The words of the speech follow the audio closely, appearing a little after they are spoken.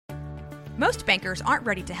Most bankers aren't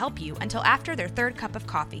ready to help you until after their third cup of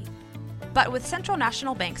coffee. But with Central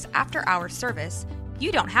National Bank's after-hours service,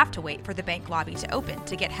 you don't have to wait for the bank lobby to open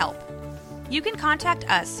to get help. You can contact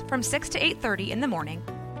us from 6 to 8:30 in the morning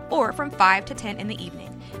or from 5 to 10 in the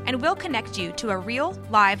evening, and we'll connect you to a real,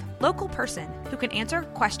 live, local person who can answer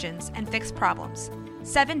questions and fix problems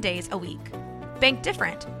 7 days a week. Bank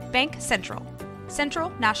different. Bank Central. Central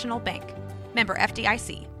National Bank. Member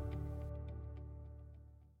FDIC.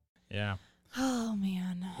 Yeah. Oh,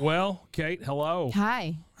 man. Well, Kate, hello.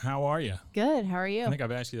 Hi. How are you? Good. How are you? I think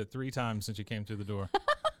I've asked you that 3 times since you came through the door.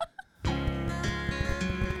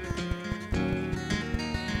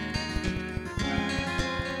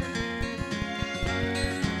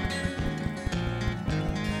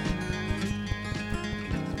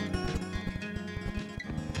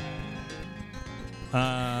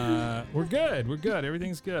 We're good. We're good.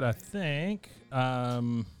 Everything's good, I think.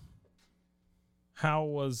 How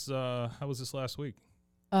was this last week?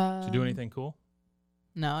 Did you do anything cool?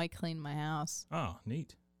 No, I cleaned my house. Oh,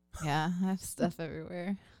 neat. Yeah, I have stuff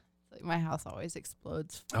everywhere. Like my house always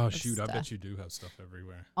explodes. Oh, shoot. I bet you do have stuff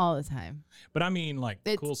everywhere. All the time. But I mean, like,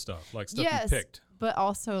 cool stuff. Like stuff yes, you picked. But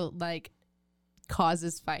also, like,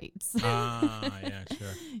 causes fights. Ah, yeah,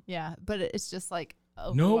 sure. Yeah, but it's just like...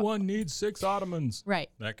 no one needs 6 ottomans. Right.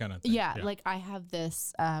 That kind of thing. Yeah, like I have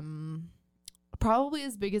this probably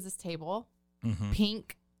as big as this table,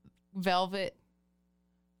 pink velvet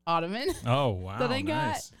ottoman. Oh, wow. That I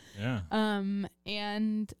got. Nice. Yeah.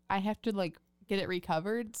 And I have to like get it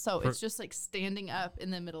recovered. So it's just like standing up in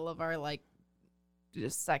the middle of our like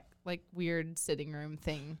just like weird sitting room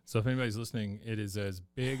thing. So if anybody's listening, it is as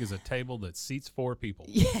big as a table that seats 4 people.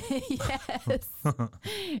 Yes.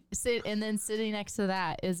 And then sitting next to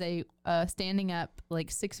that is a standing up like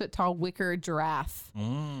 6 foot tall wicker giraffe.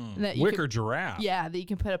 Wicker giraffe. Yeah, that you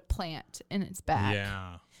can put a plant in its back.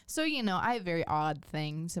 Yeah. So I have very odd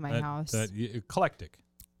things in my house. Eclectic.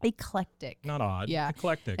 Eclectic. Not odd. Yeah.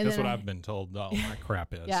 Eclectic. And that's what then I've been told all my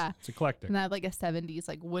crap is. Yeah. It's eclectic. And I have like a 70s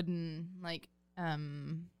like wooden like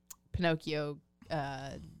Pinocchio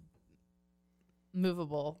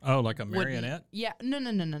movable. Oh, like a marionette? Yeah.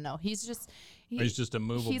 No. He's just a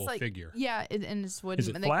movable like, figure. Yeah, and it's wooden. Is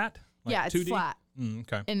it flat? Like yeah, it's 2D? flat.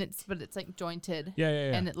 Okay. And it's like jointed. Yeah.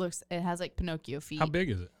 And it has like Pinocchio feet. How big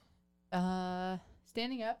is it?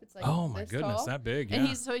 Standing up, it's like oh my this goodness, tall. that big. Yeah. And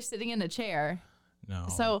he's sitting in a chair. No.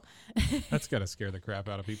 So that's got to scare the crap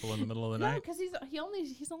out of people in the middle of the no, night. because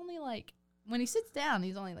he's only like when he sits down,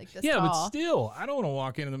 he's only like this yeah, tall. but still, I don't want to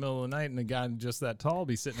walk in the middle of the night and a guy just that tall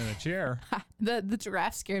be sitting in a chair. The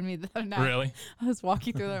giraffe scared me the other night. Really? I was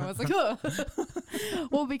walking through there and I was like, oh.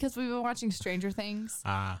 Well, because we've been watching Stranger Things,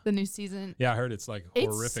 the new season. Yeah, I heard it's like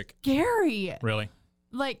horrific. It's scary. Really?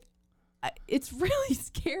 Like, it's really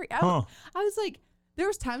scary. I was like, there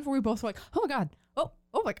was times where we both were like, oh my God.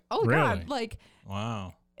 Oh my God. Like,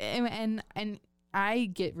 wow. And I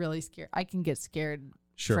get really scared. I can get scared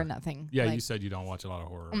for nothing. Yeah, like, you said you don't watch a lot of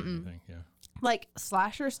horror or anything. Yeah. Like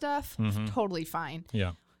slasher stuff, totally fine.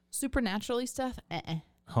 Yeah. Supernaturally stuff,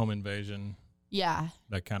 Home invasion. Yeah.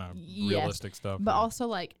 That kind of realistic stuff. But also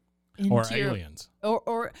like or aliens.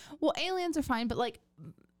 Or well, aliens are fine, but like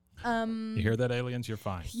you hear that, aliens? You're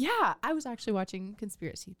fine. Yeah, I was actually watching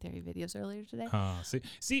conspiracy theory videos earlier today.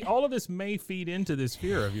 See, all of this may feed into this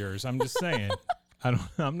fear of yours. I'm just saying.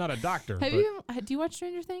 I'm not a doctor. Do you watch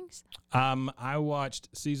Stranger Things? I watched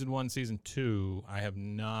season 1, season 2. I have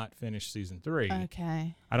not finished season 3.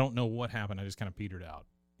 Okay. I don't know what happened. I just kind of petered out.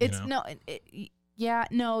 The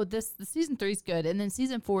season 3 is good, and then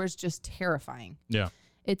season 4 is just terrifying. Yeah.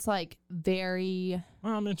 It's like very.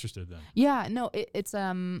 Well, I'm interested then. Yeah, no,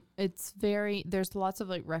 it's very. There's lots of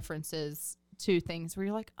like references to things where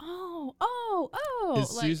you're like, oh.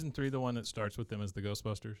 Is like, season 3 the one that starts with them as the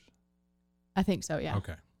Ghostbusters? I think so. Yeah.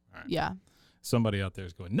 Okay. All right. Yeah. Somebody out there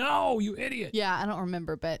is going, no, you idiot. Yeah, I don't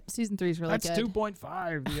remember, but season 3 is really good. That's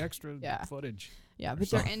 2.5, the extra footage. Yeah,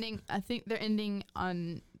 but they're ending. I think they're ending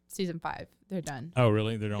on season 5. They're done. Oh,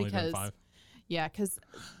 really? They're only doing 5? Yeah, because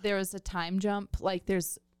there was a time jump. Like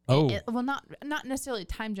there's. Not necessarily a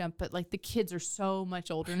time jump, but like the kids are so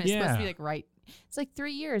much older, and it's supposed to be like It's like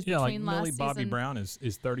 3 years between last Millie season. Bobby Brown is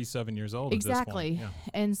 37 years old. Exactly. At this point.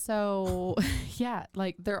 Yeah. And so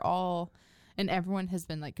like they're all, and everyone has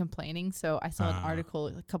been like complaining. So I saw an article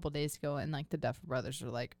a couple days ago, and like the Duffer Brothers are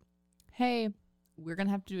like, "Hey, we're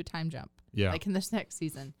gonna have to do a time jump, like in this next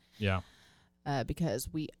season." Yeah. Because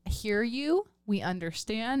we hear you, we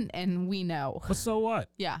understand, and we know. Well, so what?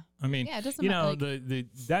 Yeah. I mean, it doesn't the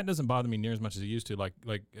that doesn't bother me near as much as it used to. Like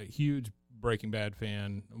a huge Breaking Bad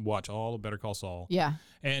fan, watch all of Better Call Saul. Yeah.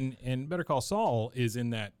 And Better Call Saul is in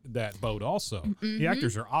that boat also. The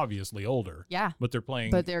actors are obviously older. Yeah. But they're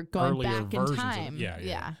playing But they're going earlier back in versions time. Of, yeah.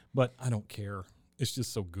 Yeah. But I don't care. It's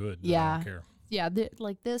just so good. That I Yeah. don't care. Yeah.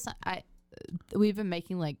 Like this, we've been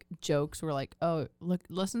making like jokes. We're like, oh, look,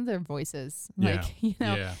 listen to their voices. Like, you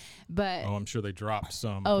know, Yeah. but Oh, I'm sure they dropped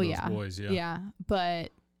some. oh for those yeah. boys. Yeah. Yeah.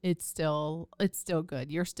 But it's still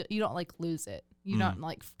good. You don't like lose it. You don't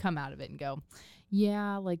like come out of it and go,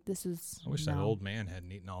 yeah, like this is. I wish that old man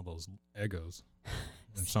hadn't eaten all those Eggos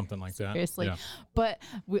or something like that. Seriously. Yeah. But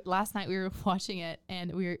last night we wwere watching it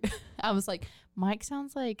and I was like, Mike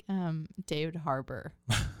sounds like David Harbour.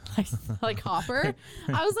 like Hopper.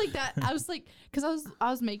 I was like that. I was like, because I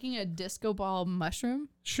was making a disco ball mushroom.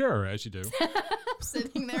 Sure, as you do.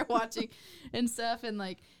 Sitting there watching and stuff, and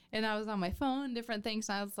I was on my phone, different things.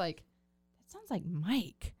 And I was like, that sounds like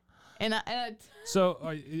Mike. And I So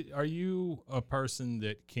are you a person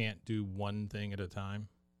that can't do one thing at a time?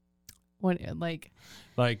 what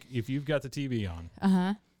Like if you've got the TV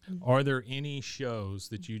on, are there any shows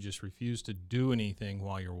that you just refuse to do anything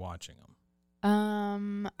while you're watching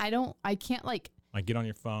them? I can't like get on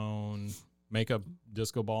your phone, make a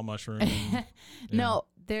disco ball mushroom. no,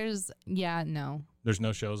 there's no. There's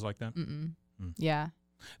no shows like that? Yeah.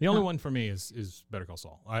 The only one for me is Better Call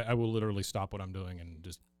Saul. I will literally stop what I'm doing and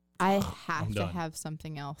just I have to have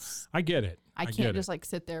something else. I get it. I can't just like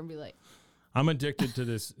sit there and be like, I'm addicted to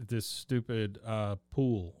this stupid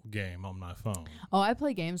pool game on my phone. oh, I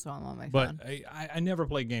play games on my phone. But I never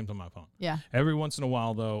play games on my phone. Yeah. Every once in a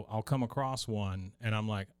while, though, I'll come across one, and I'm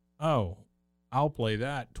like, oh, I'll play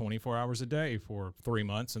that 24 hours a day for 3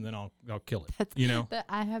 months, and then I'll kill it.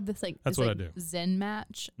 I have this like that's this, what like, I do. Zen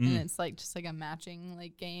match, and it's like just like a matching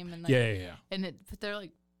like game, and like yeah. and but they're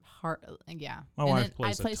like hard, yeah. My wife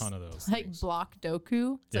plays a ton of those. Like things. block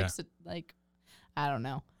Doku. It's Yeah. like I don't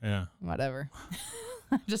know. Yeah. Whatever.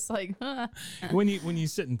 I'm just like when you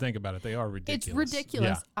sit and think about it, they are ridiculous. It's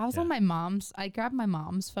ridiculous. Yeah. I was on I grabbed my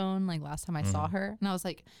mom's phone like last time I saw her, and I was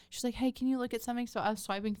like, she's like, hey, can you look at something? So I was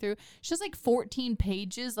swiping through. She has like 14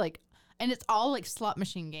 pages, like, and it's all like slot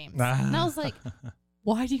machine games. And I was like,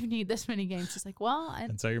 why do you need this many games? She's like, well,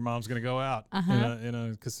 and so your mom's gonna go out in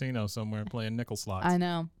a casino somewhere playing nickel slots. I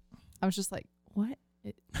know. I was just like, what?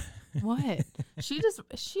 What? She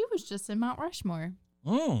was just in Mount Rushmore.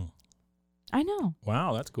 I know.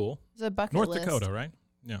 Wow, that's cool. It's a bucket North list. Dakota, right?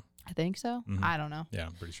 Yeah. I think so. Mhm. I don't know. Yeah,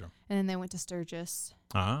 I'm pretty sure. And then they went to Sturgis.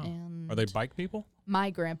 And Are they bike people? My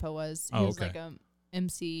grandpa was. He was like a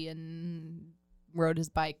MC and rode his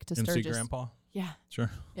bike to MC Sturgis. grandpa? Yeah.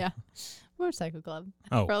 Sure. Yeah. Motorcycle club.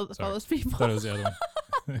 Oh, for all those people. Thought it was the other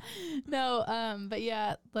one. No, but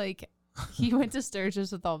yeah, like he went to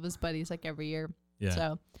Sturgis with all of his buddies like every year. Yeah.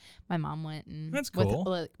 So my mom went and that's cool.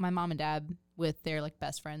 With my mom and dad with their like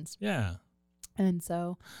best friends. Yeah. And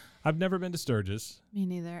so I've never been to Sturgis. Me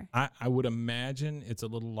neither. I would imagine it's a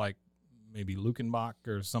little like maybe Lukenbach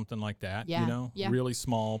or something like that. Yeah. You know? Yeah. Really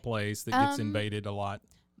small place that gets invaded a lot.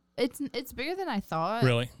 It's bigger than I thought.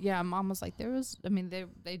 Really? Yeah, Mom was like,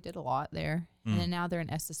 they did a lot there. And then now they're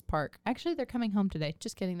in Estes Park. Actually, they're coming home today.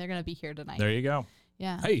 Just kidding. They're going to be here tonight. There you go.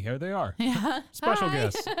 Yeah. Hey, here they are. Yeah. Special Hi.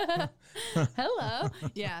 guests. Hello.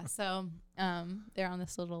 Yeah. So they're on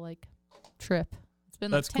this little like trip. It's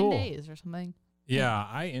been That's like 10 cool. days or something. Yeah,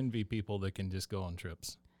 I envy people that can just go on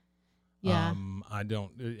trips. Yeah. I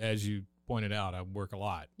don't, as you pointed out, I work a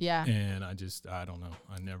lot. Yeah. And I don't know.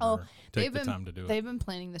 I never take the time to do it. They've been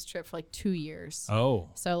planning this trip for like 2 years. Oh.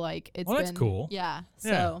 So like it's that's cool. Yeah. So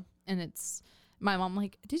Yeah. and it's my mom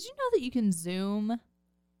like, did you know that you can zoom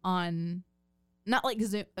on not like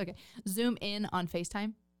zoom in on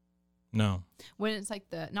FaceTime? No. When it's like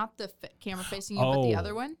not the camera facing you, but the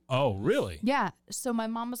other one. Oh, really? Yeah. So my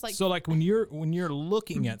mom was like, so like when you're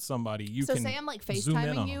looking at somebody, you can. So say I'm like zoom in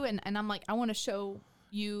FaceTiming on you, them. and I'm like, I want to show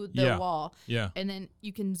you the wall. Yeah. And then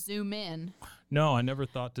you can zoom in. No, I never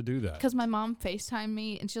thought to do that. Because my mom FaceTimed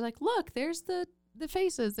me, and she's like, look, there's the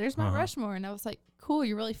faces. There's Mount Rushmore. And I was like, cool,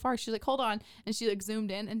 you're really far. She's like, hold on. And she like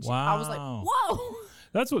zoomed in, and I was like, whoa.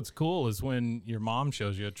 That's what's cool is when your mom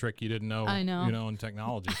shows you a trick you didn't know. I know. You know, in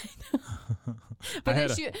technology. But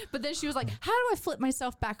then she was like, how do I flip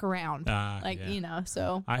myself back around? You know,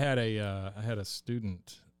 so. I had a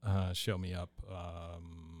student show me up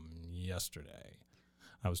yesterday.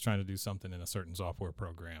 I was trying to do something in a certain software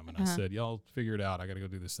program, and I said, y'all figure it out. I got to go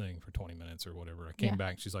do this thing for 20 minutes or whatever. I came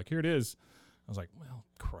back, and she's like, here it is. I was like, well,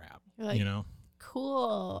 crap. Like, you know?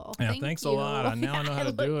 Cool. Yeah, thanks a lot. I now know how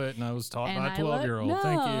to do it, and I was taught by a 12-year-old.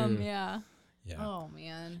 Thank you. Yeah. Yeah. Oh,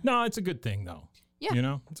 man. No, it's a good thing, though. Yeah. You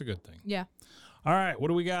know, it's a good thing. Yeah. All right, what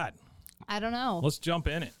do we got? I don't know. Let's jump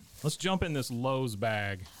in it. Let's jump in this Lowe's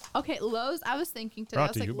bag. Okay, Lowe's. I was thinking today. Brought I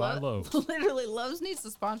was to like, you by Lowe's. Literally, Lowe's needs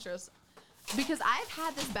to sponsor us because I've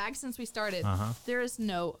had this bag since we started. There is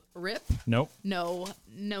no rip. Nope. No,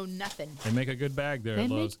 nothing. They make a good bag there They at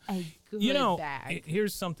Lowe's. make a good bag.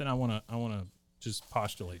 Here's something I wanna just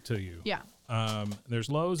postulate to you. Yeah. There's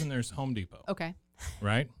Lowe's and there's Home Depot. Okay.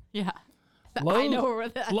 Right. Yeah. Lowe's, I know where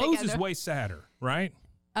that. Lowe's is way sadder, right?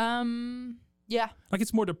 Yeah. Like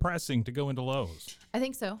it's more depressing to go into Lowe's. I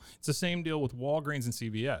think so. It's the same deal with Walgreens and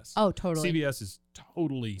CVS. Oh, totally. CVS is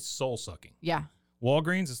totally soul sucking. Yeah.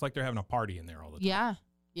 Walgreens, it's like they're having a party in there all the time. Yeah.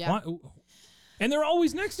 Yeah. Why? And they're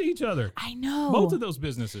always next to each other. I know. Both of those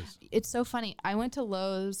businesses. It's so funny. I went to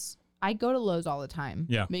Lowe's. I go to Lowe's all the time.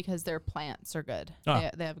 Yeah. Because their plants are good. Ah,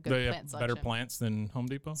 They have a good they plant have selection. better plants than Home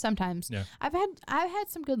Depot? Sometimes. Yeah. I've had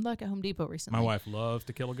some good luck at Home Depot recently. My wife loves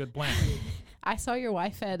to kill a good plant. I saw your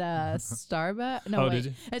wife at Starbucks. No, Oh, wait. did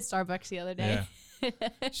you? At Starbucks the other day.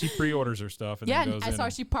 She pre-orders her stuff and Yeah, then goes I in saw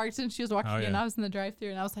and- she parked and she was walking Oh, in. yeah. I was in the drive-thru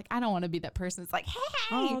and I was like, I don't want to be that person. It's like, hey.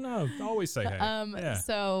 Oh, no. Always say hey. Yeah.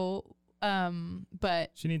 So,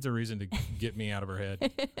 but She needs a reason to get me out of her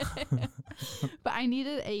head. but I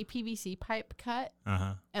needed a PVC pipe cut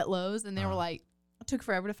Uh-huh. at Lowe's, and they were like, it took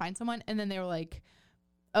forever to find someone, and then they were like,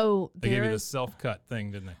 oh, They gave you the there's self-cut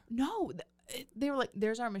thing, didn't they? no. They were like,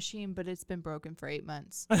 there's our machine, but it's been broken for 8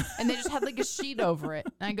 months, and they just had like a sheet over it.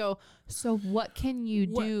 And I go, so what can you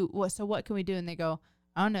do? What can we do? And they go,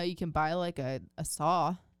 I don't know. You can buy like a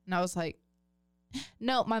saw. And I was like,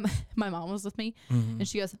 no. My mom was with me, and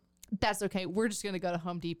she goes, that's okay. We're just gonna go to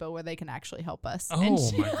Home Depot where they can actually help us. Oh,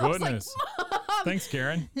 and my I was like, goodness. Mom! Thanks,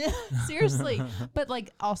 Karen. Seriously. But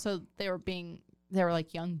like also they were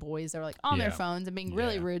like young boys. They were like on their Yeah. phones and being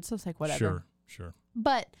really Yeah. rude. So it's like whatever. Sure.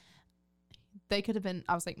 But they could have been.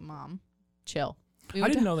 I was like, Mom, chill. I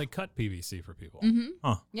didn't know they cut PVC for people. Mm-hmm.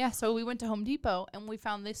 Huh. Yeah. So we went to Home Depot and we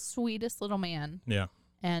found this sweetest little man. Yeah.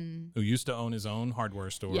 And Who used to own his own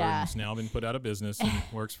hardware store Yeah. and has now been put out of business and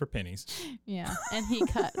works for pennies. yeah, and he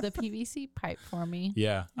cut the PVC pipe for me.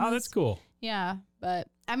 Yeah. Oh, that's cool. Yeah, but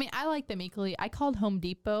I mean, I like them equally. I called Home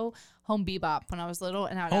Depot Home Bebop when I was little,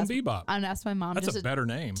 and Home Bebop. I would ask my mom That's just a better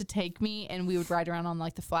name. to take me, and we would ride around on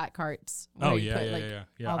like the flat carts. where Oh, you yeah, put, like,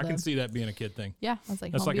 yeah. all I can the- see that being a kid thing. Yeah, I was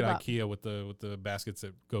like, That's Home like Bebop. at IKEA with the baskets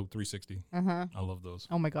that go 360. Uh-huh. I love those.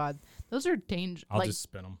 Oh my God, those are dangerous. I'll Like, just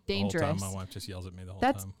spin them the whole dangerous. time. My wife just yells at me the whole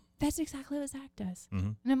That's time. that's exactly what Zach does.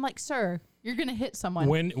 Mhm. And I'm like, sir, you're gonna hit someone.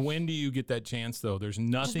 When do you get that chance though? There's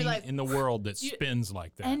nothing like, in the world that you- spins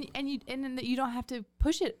like that. and then you don't have to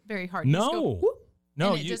push it very hard. You just go, No, whoop,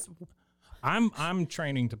 no, and it just I'm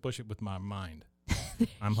training to push it with my mind.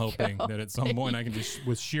 I'm hoping go. that at some point I can just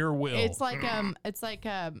with sheer will. it's like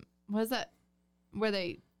what is that? Where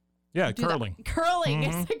they yeah, do that? curling. Curling. Mhm.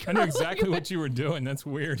 It's like I knew curling. exactly what you were doing. That's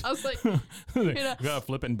weird. I was like,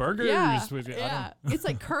 Flipping burgers. yeah, with- I don't- yeah. It's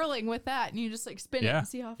like curling with that, and you just like spin it Yeah, and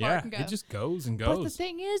see how far yeah. it can go. It just goes and But the goes.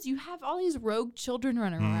 thing is, you have all these rogue children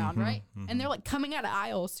running around, right? And they're like coming out of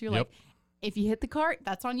aisles. So you're Yep. like, if you hit the cart,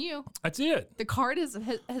 that's on you. That's it. The cart is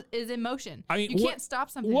in motion. I mean, you what- can't stop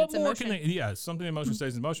something. What It's in more motion. can they? Yeah, something in motion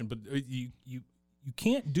stays in motion. But you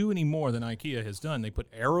can't do any more than IKEA has done. They put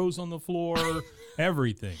arrows on the floor,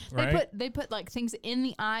 everything. Right? They put like things in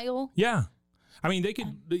the aisle. Yeah. I mean, they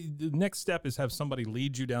could. The next step is have somebody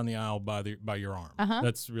lead you down the aisle by your arm. Uh-huh.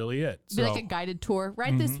 That's really it. Be So like a guided tour.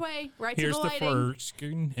 Right this way. Right to here's the the lighting. first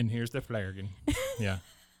and here's the flagon. Yeah.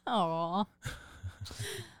 Aw.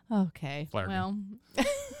 Okay. Flagon. Well, All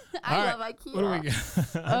I right. love IKEA. What do we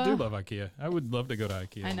got? I do love IKEA. I would love to go to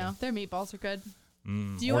IKEA. I know their meatballs are good. Do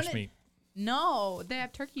you Horse want meat. No, they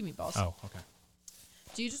have turkey meatballs. Oh, okay.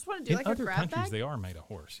 Do you just want to do In like a other grab countries, bag? they are made of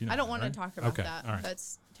horse. You know I don't that, want right? to talk about Okay, that. all right.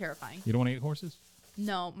 That's terrifying. You don't want to eat horses?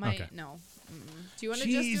 No, Okay. no. Do you want to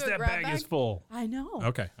Jeez, just do a that grab bag bag? is full. I know.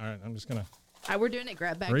 Okay, all right. I'm just gonna We're doing it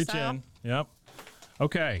grab bag reach style. in. Yep.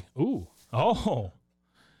 Okay. Ooh. Oh.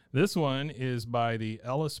 This one is by the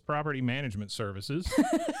Ellis Property Management Services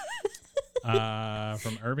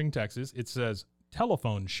from Irving, Texas. It says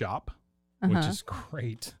telephone shop, which is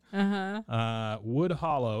great. Wood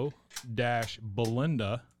Hollow -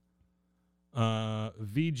 Belinda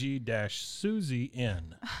VG - Susie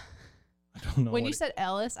N. I don't know. When what you said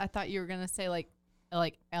Ellis, I thought you were gonna say like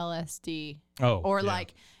LSD or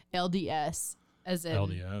like LDS, as in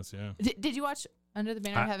LDS. Yeah. Did you watch Under the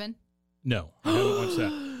Banner of Heaven? No, I haven't watched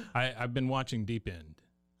that. I've been watching Deep End.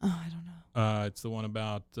 Oh, I don't know. It's the one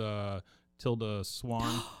about Tilda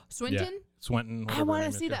Swan. Swinton. Yeah, Swinton. I want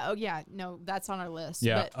to see that. Oh yeah, no, that's on our list.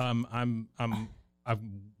 Yeah. But I've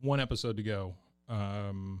one episode to go.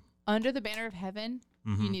 Under the Banner of Heaven,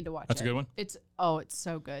 you need to watch. That's a good one. It's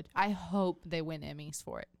so good. I hope they win Emmys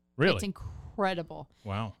for it. Really? It's incredible. incredible.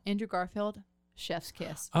 Wow. Andrew Garfield, chef's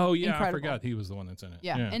kiss. Oh yeah, Incredible. I forgot he was the one that's in it.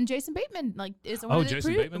 Yeah. And Jason Bateman is one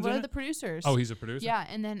Jason Bateman's one in of the it? producers. Oh, he's a producer? Yeah,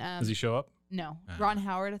 and then Does he show up? No. Ah. Ron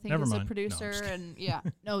Howard, I think, Never is mind. a No, producer. I'm just And yeah.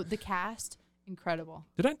 No, the cast, incredible.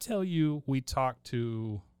 Did I tell you we talked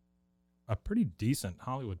to a pretty decent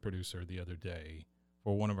Hollywood producer the other day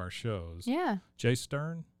for one of our shows? Yeah. Jay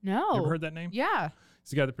Stern? No. You ever heard that name? Yeah. He's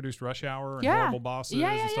the guy that produced Rush Hour and Yeah. Horrible Bosses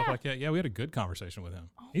Yeah, and stuff yeah. like that. Yeah, we had a good conversation with him.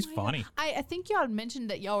 Oh He's my funny. God. I think y'all had mentioned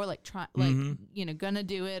that y'all were like trying, gonna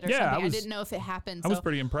do it or Yeah, something. I didn't know if it happened. I was So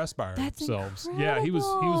pretty impressed by that's ourselves. Yeah, he was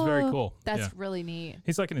very cool. That's Yeah. really neat.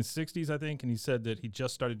 He's like in his 60s, I think, and he said that he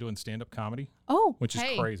just started doing stand-up comedy, Oh, which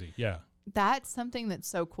hey, is crazy. Yeah, That's something that's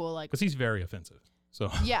so cool. Like, because he's very offensive. So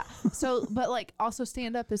yeah. So, but like also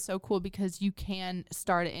stand up is so cool because you can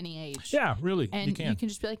start at any age. yeah, really, And you can.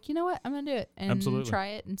 just be like, you know what, I'm gonna do it and Absolutely. try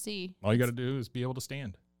it and see. All you got to do is be able to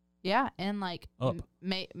stand Yeah, and like up.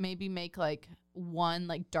 maybe make like one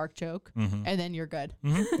like dark joke, Mm-hmm. and then you're good.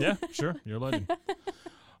 Mm-hmm. Yeah, sure, you're a legend.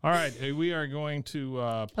 All right, we are going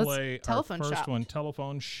to play our telephone first shop. one,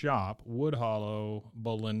 Telephone Shop, Wood Hollow,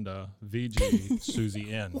 Belinda, VG,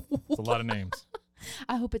 Susie N. It's a lot of names.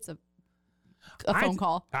 I hope it's a phone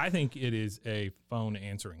call. I think it is a phone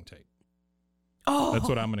answering tape. Oh, That's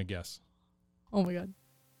what I'm going to guess. Oh my god.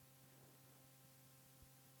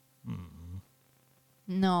 Hmm.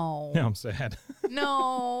 No. Now I'm sad. No.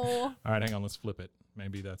 All right, hang on. Let's flip it.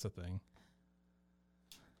 Maybe that's a thing.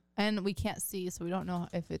 And we can't see, so we don't know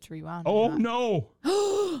if it's rewound. Oh, or not.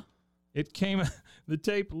 no. It came, the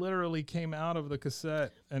tape literally came out of the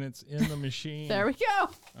cassette and it's in the machine. There we go. All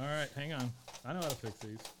right, hang on. I know how to fix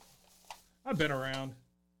these. I've been around.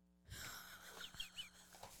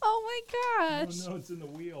 Oh my gosh. Oh, no, it's in the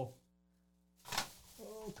wheel.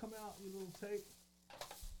 Oh, come out, you little tape.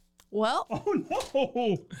 Well, Oh,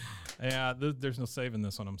 no. Yeah, there's no saving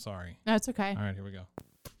this one. I'm sorry. that's okay. All right, here we go.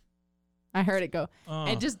 I heard it go. Oh,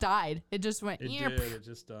 It just died. It just went. it "Eep." did. It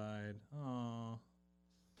just died. Oh.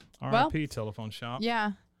 Well, R.I.P. Telephone Shop.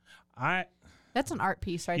 Yeah, I, that's an art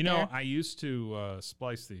piece right you know, there. I used to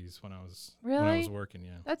splice these when I was Really? working.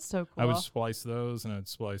 Yeah, That's so cool. I would splice those and I'd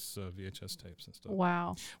splice VHS tapes and stuff.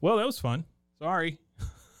 Wow, Well, that was fun. Sorry.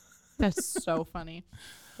 that's so funny.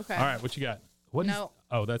 Okay. All right, what you got? What is- No.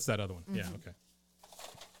 Oh, that's that other one. Yeah, Mhm. okay.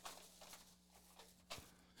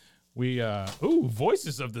 We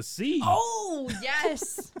Voices of the Sea. Oh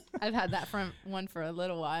yes, I've had that one for a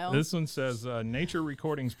little while. This one says Nature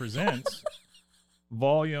Recordings presents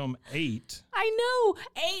Volume 8 I know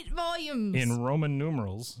 8 volumes. in Roman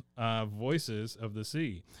numerals, Voices of the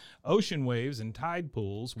Sea. Ocean waves and tide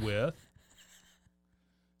pools with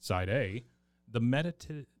Side A, the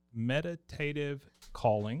meditative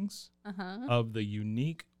callings of the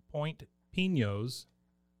unique Point Pinos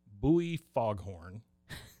buoy foghorn.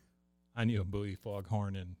 I knew a buoy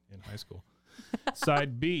foghorn in high school.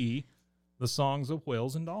 Side B, the songs of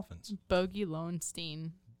whales and dolphins. Bogey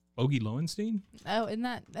Lowenstein. Bogey Lowenstein? Oh, isn't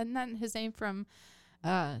that his name from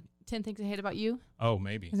 10 Things I Hate About You? Oh,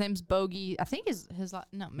 maybe. His name's Bogey. I think no,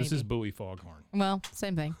 maybe. This is buoy foghorn. Well,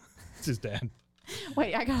 same thing. It's his dad.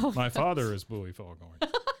 Wait, I got My father is buoy foghorn.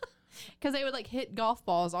 because they would like hit golf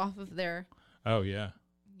balls off of their. Oh, yeah.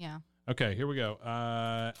 Yeah. Okay, here we go.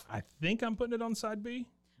 I think I'm putting it on side B.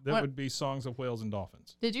 That What- would be songs of whales and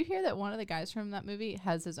dolphins. Did you hear that one of the guys from that movie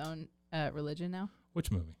has his own religion now?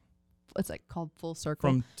 Which movie? It's like called Full Circle.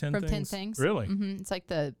 From 10 From Things? 10 Things. Really? Mm-hmm. It's like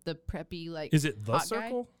the preppy like. Is it The hot guy?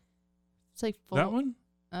 Circle? It's like full. That one?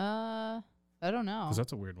 I don't know. Because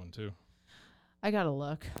that's a weird one, too. I gotta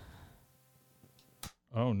look.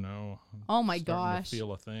 Oh, no. I'm Oh my starting gosh. to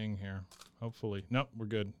feel a thing here. Hopefully. Nope, we're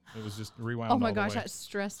good. It was just rewound Oh my all the gosh, way. that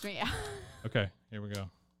stressed me out. Okay, here we go.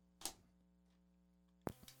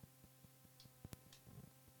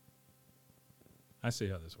 I see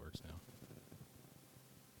how this works now.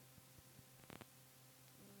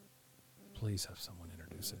 Please have someone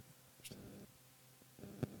introduce it.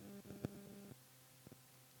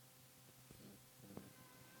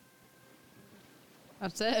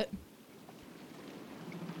 That's it.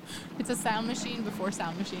 It's a sound machine before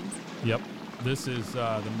sound machines. Yep. This is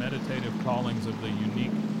the meditative callings of the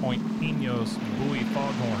unique Point Pinos buoy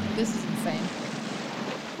foghorn. This is insane.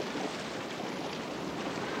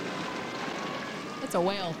 It's a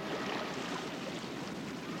whale.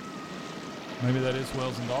 Maybe that is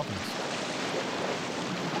whales and dolphins.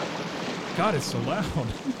 God, it's so loud.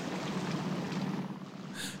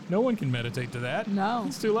 No one can meditate to that. No.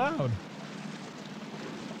 It's too loud.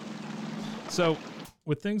 So,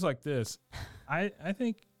 with things like this, I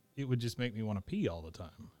think it would just make me want to pee all the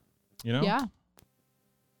time. You know? Yeah.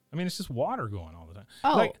 I mean, it's just water going all the time.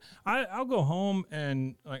 Oh. Like, I'll go home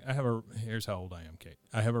and, like, here's how old I am, Kate.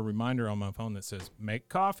 I have a reminder on my phone that says, make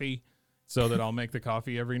coffee, so that I'll make the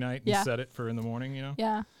coffee every night and set it for in the morning, you know?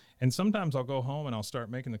 Yeah. And sometimes I'll go home and I'll start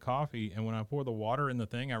making the coffee, and when I pour the water in the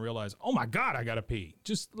thing, I realize, oh, my God, I got to pee.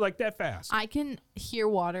 Just like that fast. I can hear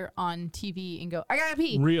water on TV and go, I gotta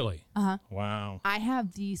pee. Really? Uh-huh. Wow. I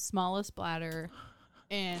have the smallest bladder,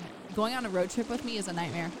 and going on a road trip with me is a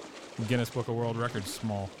nightmare. Guinness Book of World Records,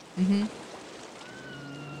 small. Mm-hmm.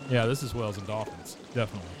 Yeah, this is whales and dolphins,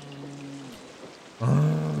 definitely.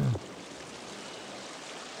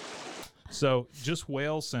 So just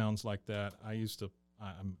whale sounds like that.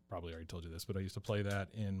 I'm probably already told you this, but I used to play that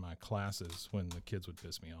in my classes when the kids would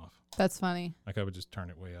piss me off. That's funny. Like I would just turn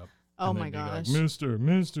it way up. Oh and my they'd be gosh. like,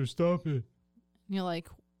 Mister, stop it. And you're like,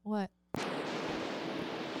 what?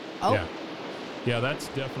 Oh. Yeah, that's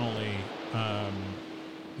definitely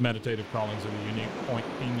meditative callings of the unique Point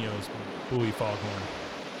Pinos buoy foghorn.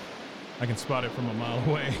 I can spot it from a mile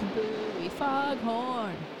away. Buoy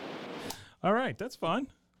foghorn. All right, that's fun.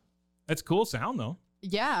 That's a cool sound though.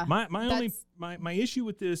 Yeah. My issue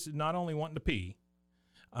with this, not only wanting to pee,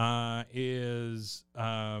 is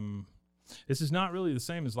this is not really the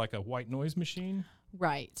same as like a white noise machine.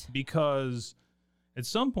 Right. Because at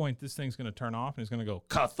some point this thing's going to turn off and it's going to go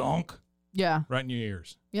ka-thunk. Yeah. Right in your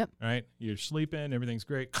ears. Yep. Right? You're sleeping, everything's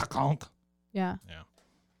great. Ka-thunk. Yeah. Yeah.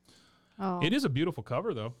 Oh. It is a beautiful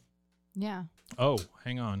cover though. Yeah. Oh,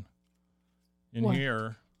 hang on. In What?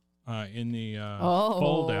 here, in the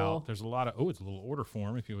fold out, there's a lot of, it's a little order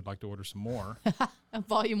form if you would like to order some more.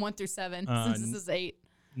 Volume 1 through 7, since this is 8.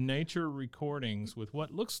 Nature recordings with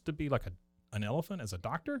what looks to be like an elephant as a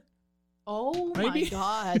doctor. Oh Maybe? my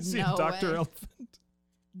God! See, No Dr. way. Elephant.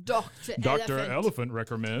 Dr. Elephant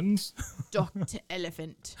recommends. Dr.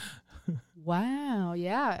 Elephant. Wow.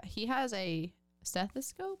 Yeah, he has a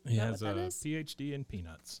stethoscope. He has a PhD in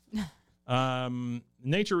peanuts.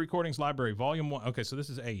 Nature Recordings Library, Volume 1. Okay, so this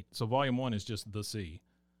is 8. So Volume 1 is just the sea.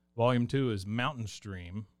 Volume 2 is Mountain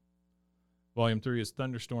Stream. Volume 3 is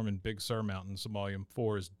Thunderstorm in Big Sur Mountains. Volume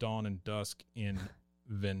 4 is Dawn and Dusk in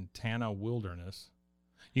Ventana Wilderness.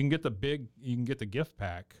 You can get the gift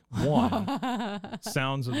pack. 1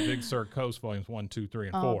 Sounds of the Big Sur Coast, Volumes 1, 2, 3,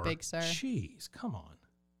 and 4. Big Sur. Jeez, come on.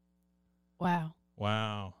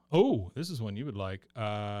 Wow. Oh, this is one you would like.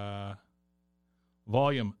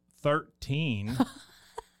 Volume 13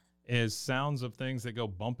 is Sounds of Things That Go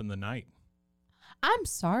Bump in the Night. I'm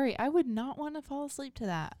sorry. I would not want to fall asleep to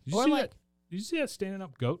that. Did you see that standing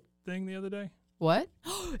up goat thing the other day? What?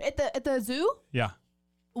 at the zoo? Yeah.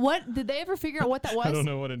 What? Did they ever figure out what that was? I don't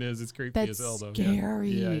know what it is. It's creepy as hell, though.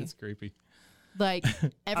 Scary. Yeah, it's creepy. Like,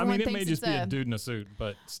 everyone thinks it may just be a dude in a suit,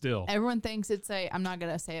 but still. Everyone thinks it's I'm not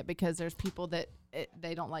going to say it because there's people that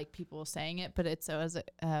they don't like people saying it, but it's as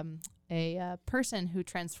a person who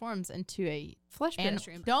transforms into a flesh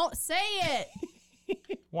pedestrian. Don't say it!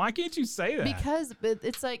 Why can't you say that? Because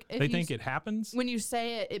it's like... They think it happens? When you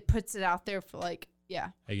say it, it puts it out there for like,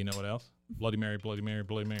 yeah. Hey, you know what else? Bloody Mary, Bloody Mary,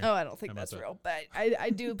 Bloody Mary. Oh, I don't think that's real, but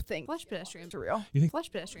I do think flesh pedestrians are real. You think flesh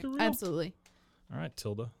pedestrians? real? Absolutely. All right,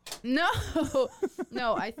 Tilda. No,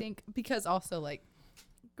 no, I think because also like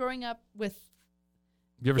growing up with...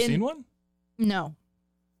 You ever seen one? No.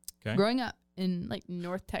 Okay. Growing up in like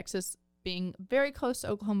North Texas, being very close to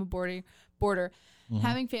Oklahoma border, Mm-hmm.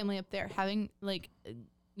 having family up there, having like,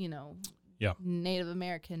 Native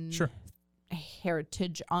American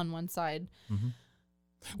heritage on one side. Mm-hmm.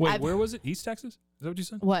 Wait, where was it? East Texas? Is that what you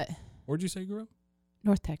said? What? Where'd you say you grew up?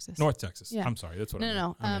 North Texas. North Texas. Yeah. I'm sorry. That's what I meant.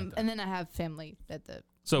 No. I meant that. And then I have family at the...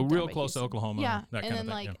 So real by close to Houston. Oklahoma. Yeah. That and kind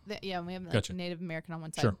then of thing. we have like Gotcha. Native American on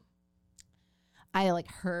one side. Sure. I like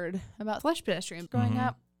heard about flesh pedestrians growing Mm-hmm.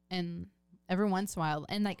 up, and every once in a while,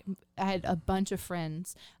 and like I had a bunch of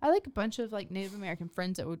friends. I like a bunch of like Native American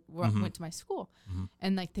friends that Mm-hmm. went to my school, Mm-hmm.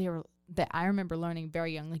 and like that I remember learning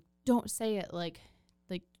very young. Like, don't say it. Like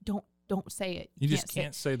don't say it. You just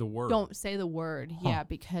can't say the word. Don't say the word. Huh. Yeah,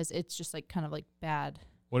 because it's just like kind of like bad.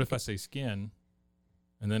 What if I say skin,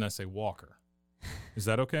 and then I say walker? Is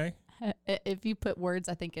that okay? If you put words,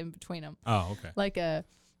 I think, in between them. Oh, okay. Like I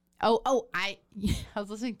was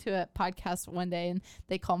listening to a podcast one day and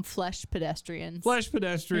they call them flesh pedestrians. Flesh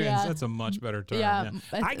pedestrians. Yeah. That's a much better term. Yeah.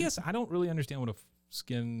 I guess I don't really understand what a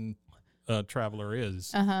skin traveler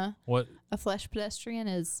is. What a flesh pedestrian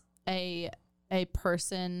is a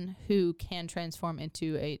person who can transform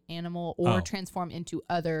into an animal or transform into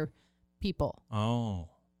other people. Oh.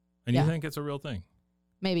 And you think it's a real thing?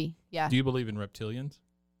 Maybe. Yeah. Do you believe in reptilians?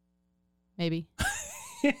 Maybe.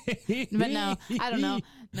 But no, I don't know.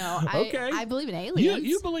 No, I believe in aliens.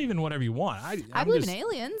 You believe in whatever you want. I believe in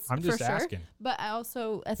aliens. I'm just for sure. asking. But I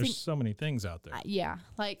think there's so many things out there. Yeah,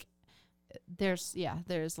 like there's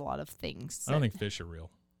a lot of things. I don't think fish are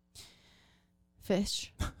real.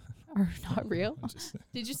 Fish are not real.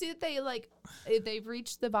 Did you see that they've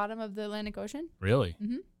reached the bottom of the Atlantic Ocean? Really?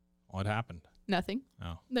 Mm-hmm. What happened? Nothing.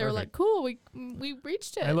 Oh, they were like, cool, we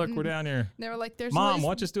reached it. Hey, look, we're down here. They were like, there's Mom,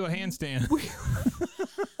 watch us do a handstand.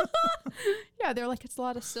 Yeah, they're like, it's a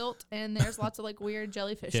lot of silt and there's lots of like weird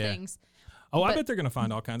jellyfish things. Oh, I bet they're gonna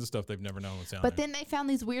find all kinds of stuff they've never known was down there. But then they found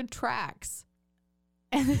these weird tracks.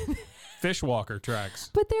 Fishwalker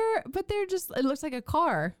tracks. But they're just, it looks like a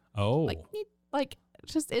car. Oh. Like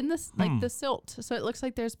just in this the silt. So it looks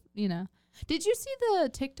like there's, Did you see the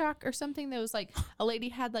TikTok or something that was like a lady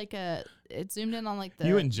had like it zoomed in on like the.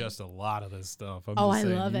 You ingest a lot of this stuff. I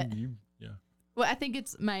love it. Yeah. Well, I think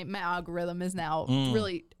it's my algorithm is now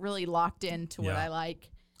really, really locked into what I like.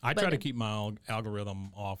 I try to keep my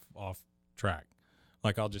algorithm off track.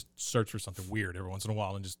 Like I'll just search for something weird every once in a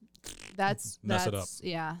while and just mess it up.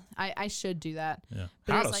 Yeah, I should do that. Yeah.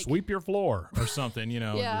 How to sweep your floor or something,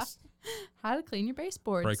 Yeah. Just how to clean your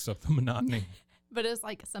baseboards. breaks up the monotony. But it's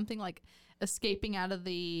like something like escaping out of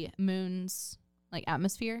the moon's like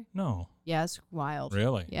atmosphere. No. Yeah, it's wild.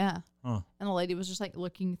 Really? Yeah. Huh. And the lady was just like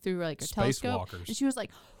looking through like a Spacewalkers. telescope, and she was like,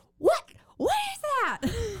 "What? What is that?"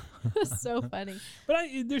 It was so funny. But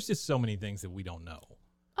there's just so many things that we don't know.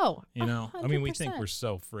 Oh, I mean, we think we're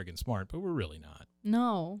so friggin' smart, but we're really not.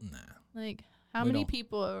 No. Nah. Like, how many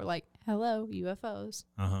people are like, "Hello, UFOs,"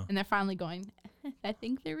 and they're finally going, "I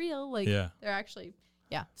think they're real." Like, they're actually,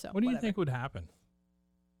 So, what do you think would happen?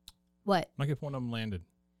 What? Like if one of them landed,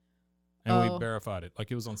 and we verified it, like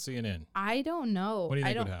it was on CNN. I don't know. What do you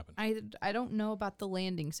think would happen? I don't know about the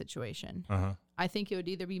landing situation. I think it would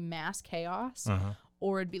either be mass chaos,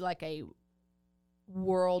 or it'd be like a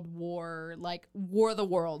world war, like War of the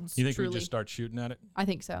Worlds. You think we just start shooting at it? I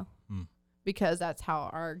think so. Because that's how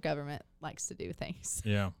our government likes to do things.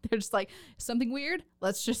 Yeah. They're just like, something weird,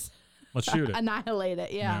 let's shoot it. Annihilate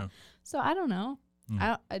it. Yeah. So I don't know.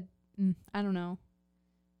 I don't know.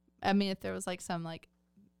 I mean, if there was like some like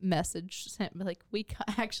message sent, like we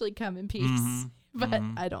actually come in peace, but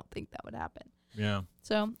I don't think that would happen. Yeah.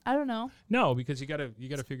 So I don't know. No, because you gotta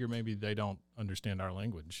figure maybe they don't understand our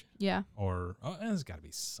language. Yeah. Or there's got to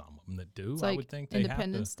be some of them that do. It's I would think they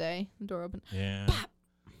Independence Day, the door open. Yeah. Pop.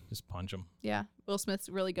 Just punch them. Yeah. Will Smith's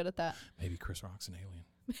really good at that. Maybe Chris Rock's an alien.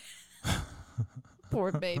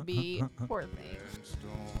 Poor baby. Poor thing.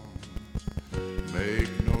 Make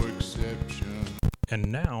no exception.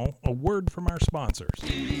 And now, a word from our sponsors.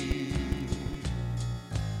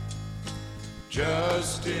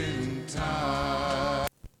 Just in time.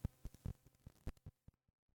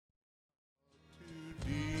 Too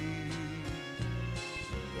deep.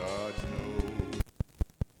 God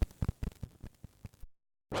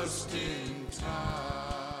knows. Just in time.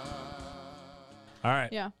 All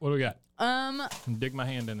right. Yeah. What do we got? Dig my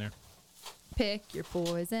hand in there. Pick your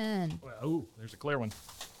poison. Oh, there's a clear one.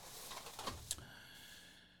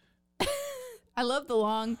 I love the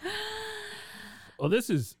long. Well, this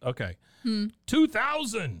is okay.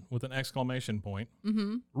 2000 with an exclamation point.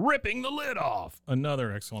 Ripping the lid off.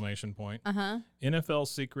 Another exclamation point. NFL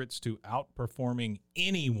secrets to outperforming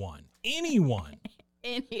anyone. Anyone.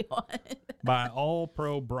 By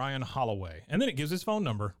All-Pro Brian Holloway. And then it gives his phone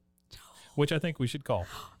number, which I think we should call.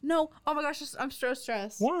 No. Oh my gosh, I'm so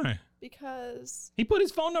stressed. Why? Because he put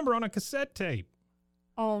his phone number on a cassette tape.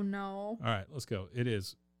 Oh no. All right, let's go. It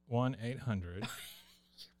is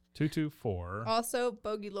 1-800-224. Also,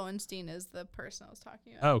 Bogey Lowenstein is the person I was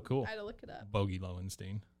talking about. Oh, cool. I had to look it up. Bogey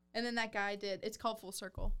Lowenstein. And then that guy did. It's called Full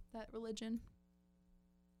Circle, that religion.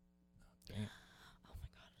 Dang. Oh my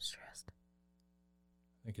God, I'm stressed. I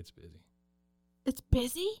think it's busy. It's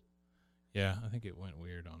busy? Yeah, I think it went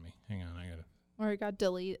weird on me. Hang on, I gotta. Or it got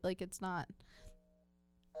deleted. Like it's not.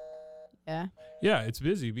 Yeah. Yeah, it's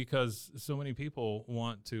busy because so many people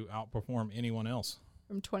want to outperform anyone else.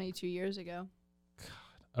 From 22 years ago. God.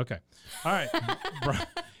 Okay. All right.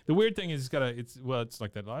 The weird thing is it's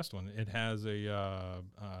like that last one. It has a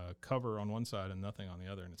cover on one side and nothing on the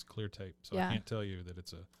other, and it's clear tape. So I can't tell you that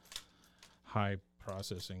it's a high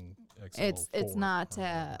processing XL4. It's not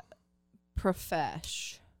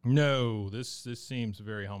profesh. No, this seems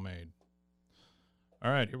very homemade.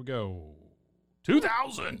 All right, here we go.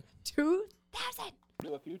 2000. 2000.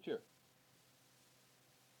 To a future.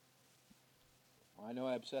 I know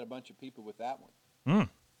I upset a bunch of people with that one.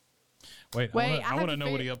 Wait, I want to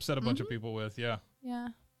know what he upset a bunch of people with. Yeah. Yeah.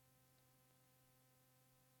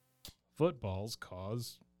 Footballs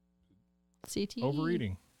cause CTE.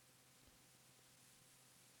 Overeating.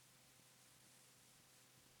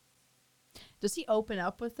 Does he open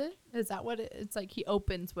up with it? Is that what it's like? He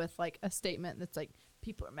opens with like a statement that's like,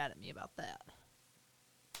 people are mad at me about that.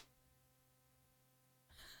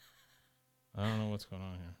 I don't know what's going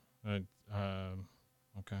on here.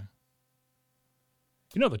 Okay.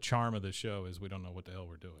 You know, the charm of the show is we don't know what the hell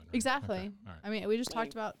we're doing. Right? Exactly. Okay. All right. I mean, we just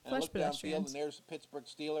talked about And I flesh look downfield, pedestrians. and there's the Pittsburgh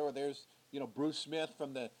Steeler, or there's Bruce Smith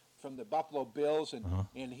from the Buffalo Bills, and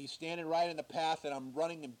and he's standing right in the path, and I'm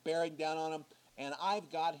running and bearing down on him, and I've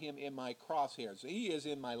got him in my crosshairs. He is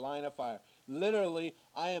in my line of fire. Literally,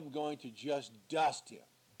 I am going to just dust him.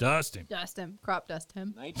 Dust him. Dust him. Crop dust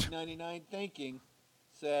him. 1999 thinking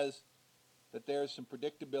says that there's some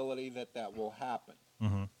predictability that will happen,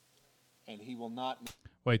 and he will not.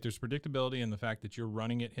 Wait, there's predictability in the fact that you're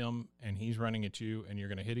running at him and he's running at you, and you're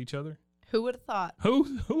going to hit each other. Who would have thought? Who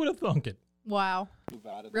would have thunk it? Wow. Move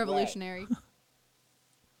out of the way. Revolutionary.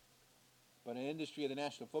 But in the industry of the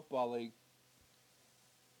National Football League,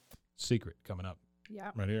 Secret coming up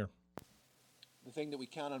Yeah. right here. the thing that we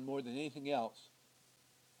count on more than anything else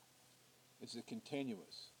is the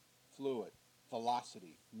continuous, fluid,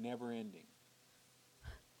 velocity, never-ending,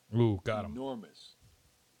 Ooh, got him. enormous,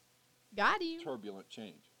 Got you. turbulent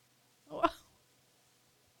change. Oh,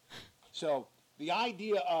 So the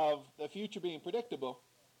idea of the future being predictable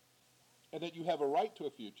and that you have a right to a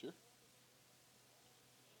future,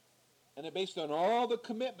 and that based on all the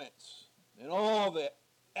commitments and all the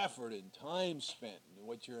effort and time spent and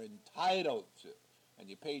what you're entitled to, and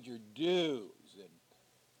you paid your dues,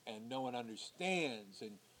 and no one understands,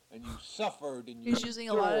 and you suffered, and you He's using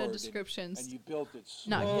a lot of endured, descriptions. and you built it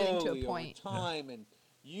Not slowly getting to a over point. time, and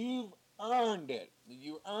you've earned it.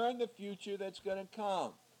 You earned the future that's going to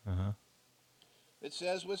come. It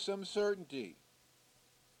says with some certainty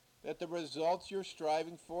that the results you're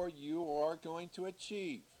striving for, you are going to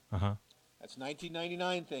achieve. That's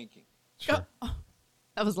 1999 thinking. Sure.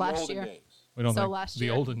 That was The last olden year. days. We don't So think last the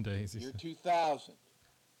year. olden days. he Year said. 2000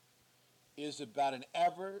 is about an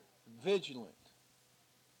ever vigilant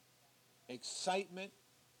excitement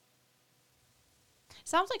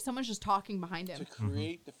Sounds like someone's just talking behind him. to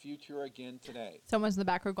create the future again today. Someone's in the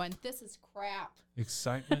back row going, "This is crap."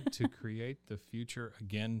 Excitement to create the future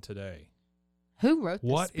again today. Who wrote this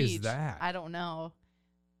What is speech? that? I don't know.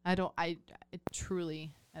 I don't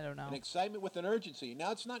know. An excitement with an urgency.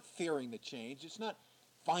 Now, it's not fearing the change. It's not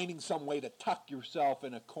finding some way to tuck yourself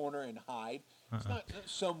in a corner and hide. It's not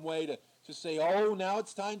some way to say, oh, now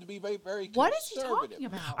it's time to be very, very conservative. What is he talking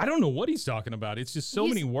about? I don't know what he's talking about. It's just so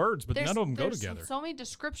many words, but none of them go there's together. So many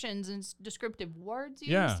descriptions and descriptive words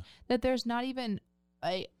used Yeah. that there's not even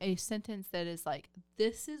a sentence that is like,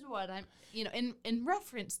 this is what I'm, in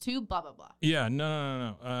reference to blah, blah, blah. Yeah,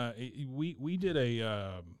 no. We did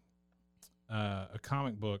a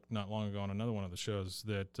comic book not long ago on another one of the shows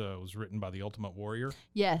that was written by the Ultimate Warrior.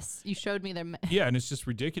 Yes, you showed me their. Yeah, and it's just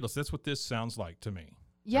ridiculous. That's what this sounds like to me.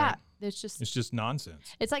 Yeah, right? it's just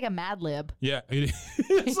nonsense. It's like a Mad Lib. Yeah,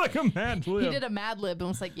 it's like a Mad Lib. He did a Mad Lib and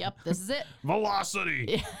was like, "Yep, this is it."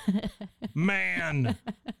 Velocity, man,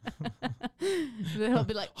 Then he'll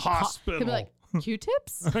be like Hospital. He'll be like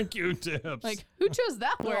Q-tips. Q-tips. Like, who chose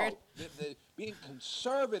that word? No, being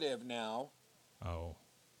conservative now Oh,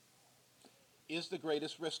 is the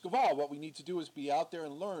greatest risk of all. What we need to do is be out there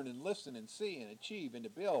and learn and listen and see and achieve and to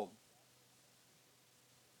build.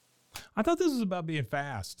 I thought this was about being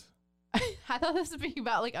fast. I thought this would be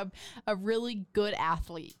about like a really good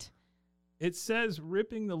athlete. It says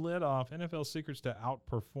ripping the lid off NFL secrets to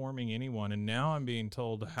outperforming anyone, and now I'm being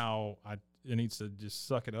told how I need to just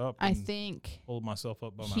suck it up. I and think hold myself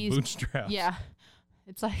up by my he's- bootstraps. Yeah,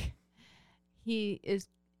 it's like he is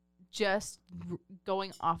just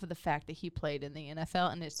going off of the fact that he played in the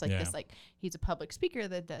NFL, and it's like this, like he's a public speaker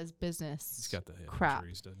that does business. He's got the head crap.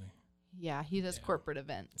 injuries, doesn't he? Yeah, he does corporate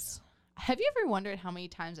events. Have you ever wondered how many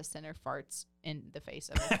times a center farts in the face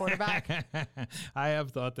of a quarterback? I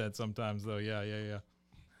have thought that sometimes, though. Yeah.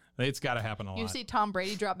 It's got to happen a lot. You see Tom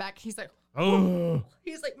Brady drop back. He's like, oh,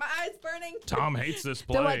 he's like, my eye's burning. Tom hates this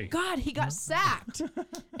play. They're like, God, he got sacked.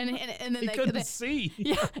 and then he couldn't see.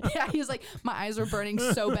 Yeah. He was like, my eyes were burning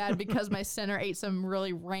so bad because my center ate some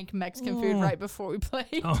really rank Mexican food right before we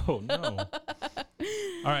played. Oh, no. All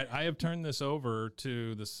right. I have turned this over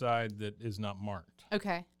to the side that is not marked.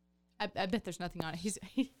 Okay. I bet there's nothing on it.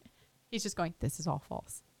 He's just going, this is all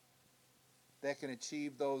false. That can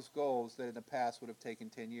achieve those goals that in the past would have taken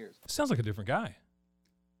 10 years. Sounds like a different guy.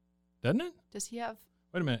 Doesn't it? Does he have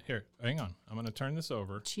Wait a minute. Here, hang on. I'm going to turn this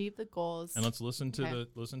over achieve the goals? and let's listen to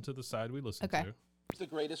Okay. the side we listen Okay. to. It's the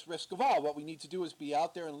greatest risk of all. What we need to do is be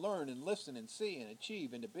out there and learn and listen and see and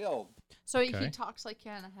achieve and to build. So Okay. he talks like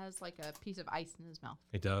kind of has like a piece of ice in his mouth.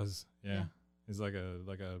 He does. Yeah. Yeah. He's like a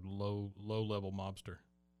low level mobster.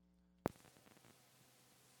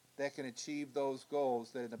 That can achieve those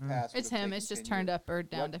goals that in the past. It's would have him. taken It's just 10 turned years. up or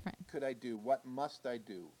down What different. could I do? What must I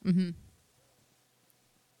do? Mm-hmm.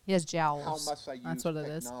 He has jowls. How must I use That's what it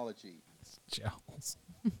is. technology Jowls.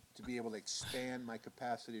 to be able to expand my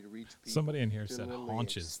capacity to reach people? Somebody in here to said literally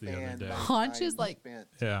haunches the other expand day. my Haunches, time like- spent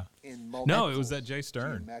Yeah. in No, it was that multiples, Jay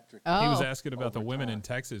Stern. geometric Oh. He was asking about the over women in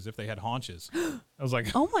time. Texas if they had haunches. I was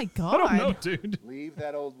like, Oh my I god. don't know, dude. Leave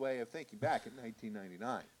that old way of thinking back in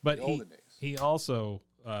 1999. But the olden days. he also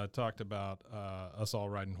talked about us all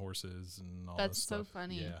riding horses and all That's this so stuff.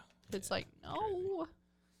 funny. Yeah. It's Yeah. like, no.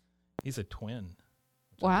 He's a twin.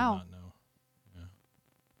 Which Wow. I did not know.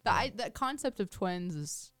 The concept of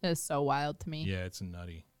twins is so wild to me. Yeah, it's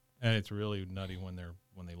nutty. And it's really nutty when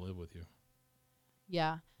they live with you.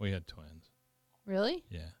 Yeah. We had twins. Really?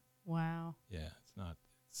 Yeah. Wow. Yeah.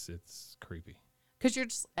 It's creepy. Because you're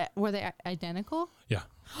just, were they identical? Yeah.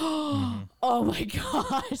 Oh my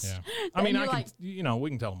gosh. Yeah. I And mean, you're I can, we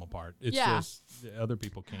can tell them apart. It's Yeah. just other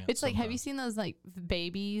people can't. It's like, have you sometimes. seen those like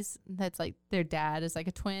babies that's like their dad is like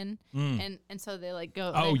a twin, Mm. and so they like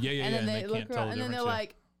go. Oh, they- yeah, and then and they they look can't tell around, the and then they're difference,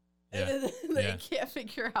 like, Yeah. and then they Yeah. can't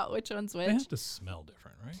figure out which one's They which. have to smell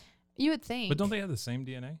different, right? You would think, But don't they have the same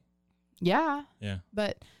DNA? yeah, Yeah.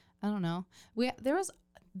 but I don't know. There was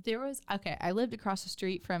okay. I lived across the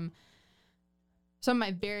street from some of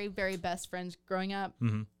my very very best friends growing up.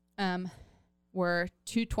 Mm-hmm. Were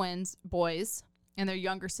two twins, boys, and their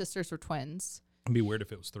younger sisters were twins. It'd be weird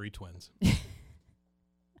if it was 3 twins.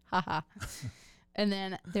 Haha. And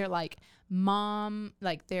then they're like mom,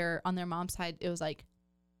 like they're on their mom's side. It was like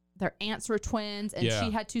their aunts were twins, and Yeah.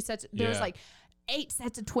 she had 2 sets. There was Yeah. like 8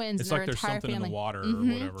 sets of twins It's in their like there's entire something family. in the water Mhm.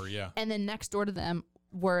 or whatever. Yeah. And then next door to them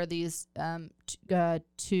were these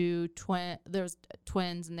two twin. There was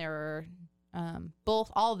twins, and they were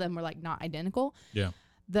all of them were like not identical. Yeah.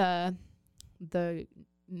 The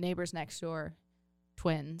neighbors next door,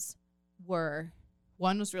 twins,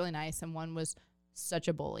 one was really nice and one was such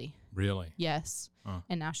a bully. Really? Yes. Huh.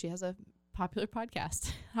 And now she has a popular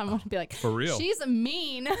podcast. I'm going to be like, For real? she's a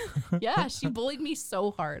mean. Yeah, she bullied me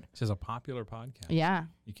so hard. She has a popular podcast. Yeah.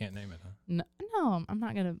 You can't name it, huh? No, I'm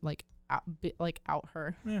not going to out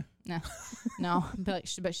her. Yeah. No, but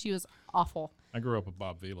she was awful. I grew up with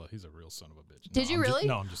Bob Vila. He's a real son of a bitch. Did you I'm just- really?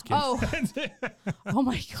 no, I'm just kidding. Oh. Oh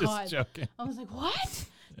my God. Just joking. I was like, what?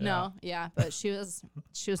 Yeah. No, yeah, but she was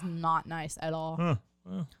not nice at all. Huh.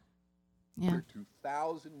 Well, Yeah.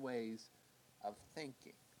 2,000 ways of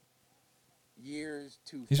thinking. Years,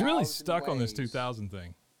 2,000 he's really stuck on this ways 2000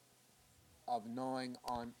 thing. of knowing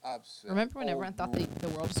on upset. Remember when everyone thought the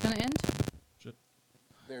world was going to end?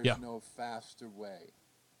 There's Yeah. no faster way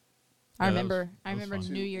I Yeah, remember that was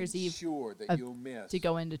fun. New Year's Eve ensure that of- you'll miss to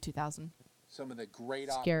go into 2000. some of the great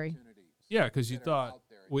Scary. opportunities. Yeah, because you that are thought, out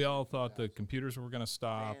there in we all thought the 2000. computers were going to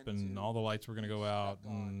stop and all the lights were going to go out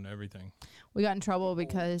and everything. We got in trouble Old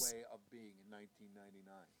because way of being in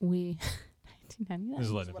 1999. we Just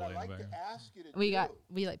 1999 letting it What play I'd in the like to background. ask you to we do got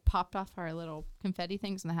we like popped off our little confetti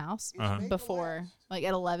things in the house is Uh-huh. make a before list. like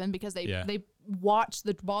at 11 because they Yeah. they watched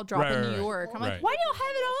the ball drop Right, in right, New right. York. I'm like, Right. why do y'all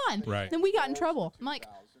have it on? Right. Then we got in Goals trouble. for I'm like,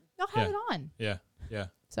 2000. y'all have Yeah. it on. Yeah, yeah.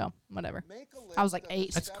 So whatever. Make a I was list like of the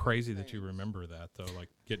 8. That's 7 crazy that you things remember that, though, like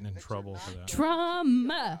getting in that you're trouble not for that. going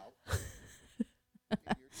Trauma. to forget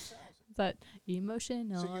about in year 2000. But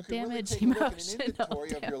emotional So you can really damage, take a look at an emotional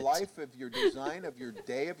inventory of your damage. life, of your design, of your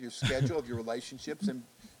day, of your schedule, of your relationships, and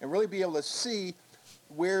really be able to see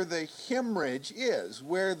where the hemorrhage is,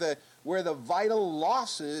 where the vital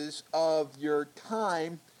losses of your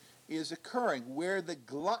time is occurring, where the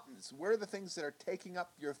gluttons, where are the things that are taking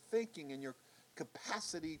up your thinking and your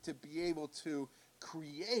capacity to be able to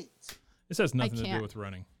create. This has nothing to do can't. with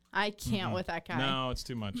running. I can't with that guy. No, it's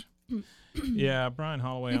too much. Yeah, Brian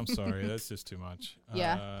Holloway, I'm sorry. That's just too much.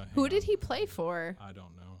 Yeah. Hang Who did on. he play for? I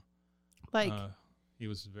don't know. Like He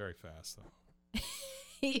was very fast, though.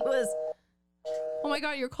 he was. Oh my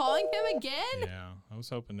God! You're calling him again? Yeah, I was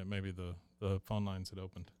hoping that maybe the phone lines had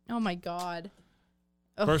opened. Oh my God!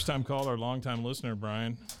 Ugh. First time caller, long time listener,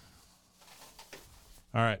 Brian.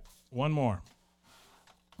 All right, one more.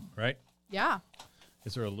 Right? Yeah.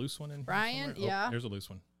 Is there a loose one in here Brian, somewhere? yeah. Oh, there's a loose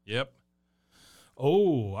one. Yep.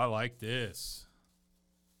 Oh, I like this.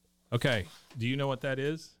 Okay, do you know what that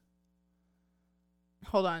is?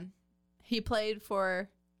 Hold on. He played for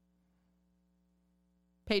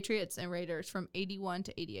Patriots and Raiders from 81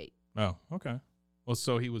 to 88. Oh, okay. Well,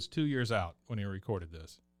 so he was 2 years out when he recorded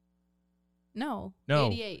this. No. No,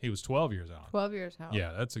 88. he was 12 years out. 12 years out.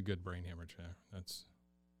 Yeah, that's a good brain hemorrhage there.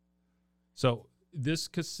 So this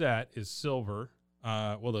cassette is silver.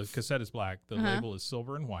 Well, the cassette is black. The label is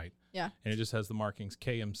silver and white. Yeah. And it just has the markings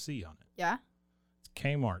KMC on it. Yeah. It's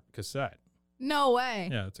Kmart cassette. No way.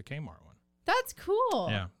 Yeah, it's a Kmart one. That's cool.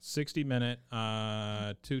 Yeah, 60-minute,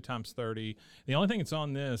 2 times 30. The only thing that's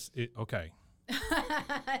on this, okay.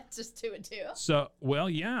 Just 2 and 2. So, well,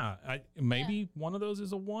 yeah, maybe one of those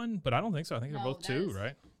is a 1, but I don't think so. I think they're both 2,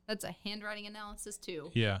 right? That's a handwriting analysis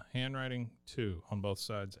 2. Yeah, handwriting 2 on both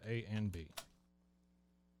sides, A and B.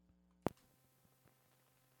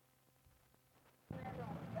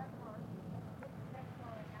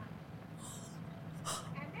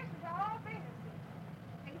 And this is all business.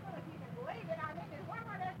 People, if you can believe it, I mean, there's one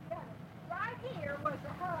right after the other. Right here was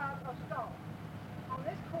the hub of Stoll. On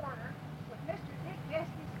this corner was Mr. Dick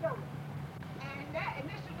Jeske's store. And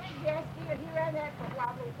Mr. Dick Jeske, he ran that for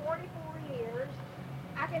probably 44 years.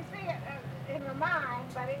 I can see it in my mind,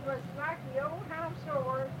 but it was like the old time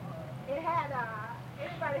stores. It had,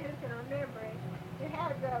 everybody who can remember it, it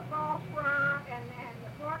had the false front and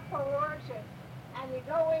the front porch, and you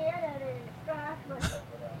go in and stuff was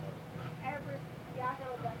I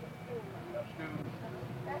know about the school.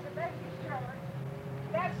 That's a Baptist church.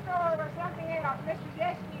 That store was something else. Mr.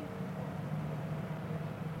 Jeske,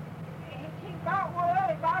 he bought wood,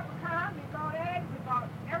 he bought pecan, he bought eggs, he bought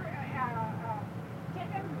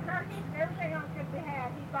chickens and turkeys and everything else could be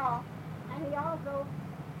had, he bought. And he also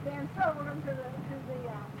then sold them to the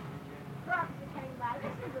trucks that came by.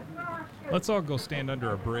 This is a small street. Let's all go stand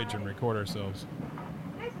under a bridge and record ourselves.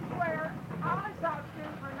 This is where I saw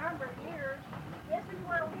school for a number of years. This is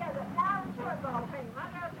where we had a town football team. I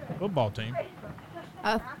know the Football team.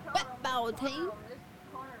 A football team?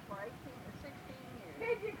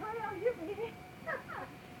 Did you, Cleo? You did it.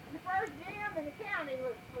 The first gym in the county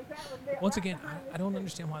was that one built. Once right again, behind I don't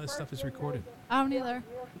understand why this stuff is recorded. I don't either.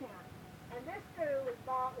 And this school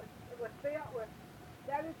was built with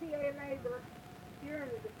WPA labor during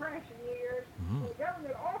the Depression years. Mm-hmm. The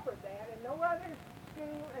government offered that, and no other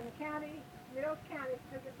school in the county, Mills County,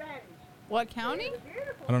 took advantage. What county? It was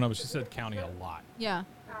beautiful. I don't know, but she said county a lot. Yeah.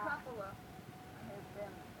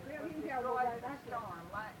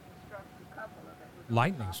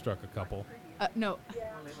 Lightning struck a couple. No.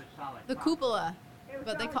 The cupola.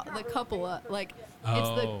 But they call it the cupola. Like, it's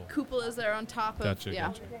Oh. the cupolas that are on top of. Gotcha, yeah.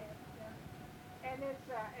 gotcha. And it's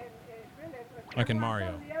really Like in some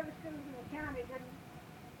Mario. of the other schools in the county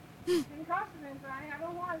didn't cost them anything. I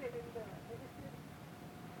don't know why they didn't do it. They just didn't.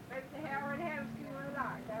 Maybe they already had a school in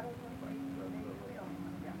life. I don't know.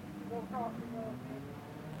 Go across the road.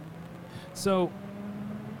 So,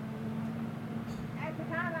 At the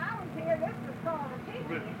time I was here, this was called a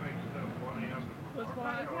teacher. But it's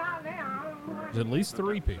not now. I don't know why. there's at least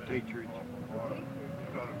 3 people. Oh,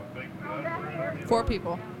 down here. 4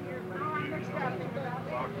 people. Oh, I mixed up. Okay.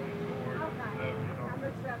 I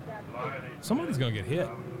mixed up that. Somebody's going to get hit.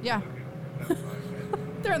 Yeah.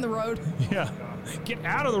 They're on the road. Yeah. Get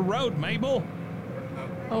out of the road, Mabel.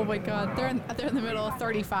 Oh my God. They're in the middle of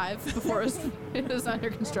 35 before it was under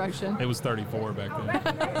construction. It was 34 back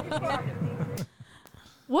then.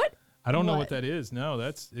 What? I don't know what that is. No,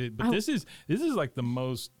 that's it. But this is like the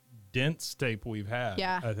most dense tape we've had.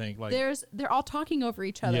 Yeah. I think. Like, they're all talking over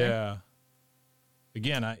each other. yeah.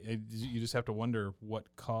 Again, you just have to wonder what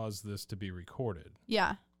caused this to be recorded.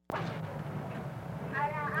 Yeah. I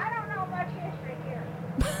don't know much history here.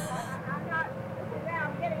 I'm not, now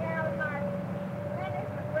I'm getting out of my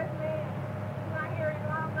minister with me. I'm not here any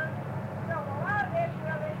longer. So a lot of this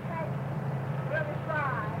really takes really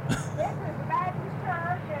fried. This is the Baptist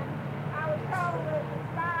church, and I was told that the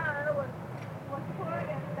spire was put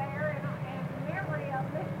in there in memory of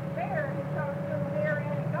Mr. Bear, who told us there in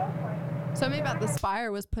Goldway. Something about the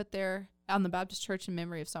spire was put there on the Baptist church in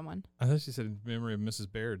memory of someone. I thought she said in memory of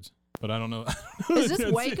Mrs. Baird's, but I don't know. Is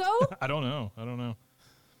this Waco? I don't know.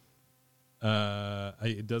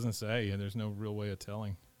 It doesn't say, and there's no real way of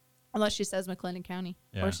telling. Unless she says McLennan County.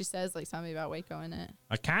 Yeah. Or she says like something about Waco in it.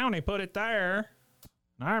 A county put it there.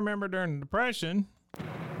 I remember during the Depression.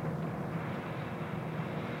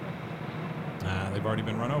 They've already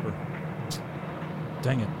been run over.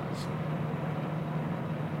 Dang it.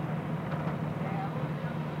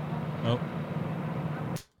 Oh.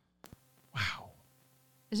 Wow.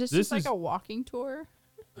 Is this This just like is- a walking tour?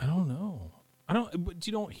 I don't know. But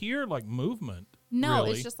you don't hear like movement. No,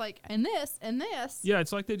 really. it's just like, and this, and this. Yeah,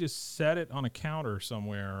 it's like they just set it on a counter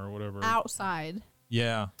somewhere or whatever. Outside.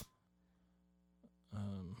 Yeah.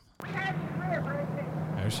 That's the river, isn't it?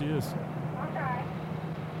 There she is. Okay.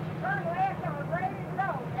 Turn left on a graded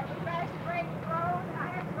road. That was fast graded road. I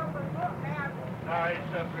have to go over and look now.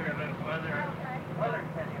 It's up here, little weather. Weather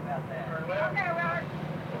can tell you about that. Okay, Robert.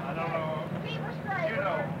 I don't know. Keep us straight. You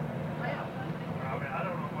know. I mean, I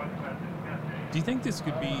don't know much about this country. Do you think this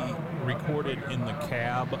could be recorded in the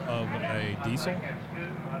cab of a diesel? I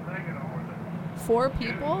think it over the 4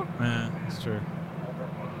 people? That's true.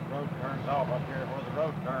 road turns off up here where the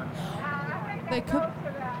road turns. They could.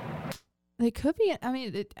 They could be. I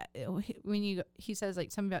mean, when he says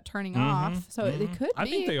like something about turning off, so they could be. I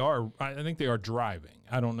think they are. I think they are driving.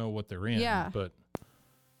 I don't know what they're in. Yeah. But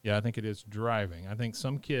yeah, I think it is driving. I think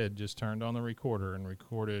some kid just turned on the recorder and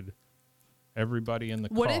recorded everybody in the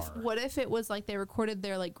car. What if it was like they recorded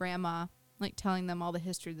their like grandma, like telling them all the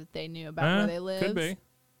history that they knew about where they live? Could be.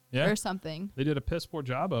 Yeah. Or something. They did a piss poor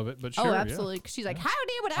job of it, but sure. Oh, absolutely. 'Cause she's like, how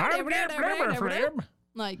do you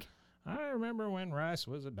like, I remember when rice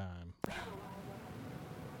was a dime.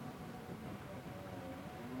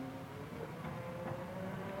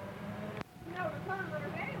 No, the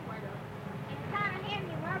burglars anywhere. And kind of hid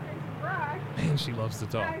him up in some brush. Man, she loves to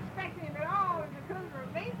Not talk. expecting him at all, and the cougar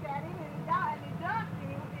beat at him, and he died, and he ducked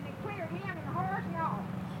him, and he cleared him and the horse and all.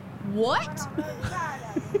 What? Went on the other side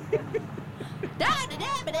of him.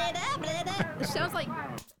 It sounds like,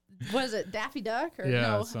 what is it, Daffy Duck? Or Yeah,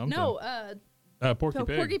 no, something. no, Porky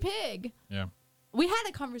Pig. Porky Pig. Yeah. We had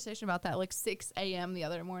a conversation about that like 6 a.m. the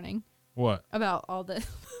other morning What? about all the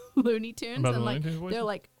Looney Tunes. About the and like Looney Tunes voices? they're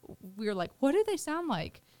like, we were like, what do they sound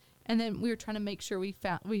like? And then we were trying to make sure we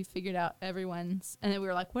figured out everyone's, and then we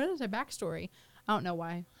were like, what is their backstory? I don't know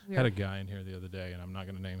why. I had a guy in here the other day, and I'm not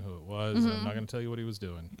going to name who it was. And I'm not going to tell you what he was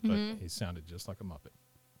doing, but he sounded just like a Muppet.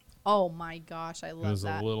 Oh my gosh, I It love was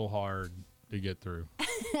that. a little hard to get through.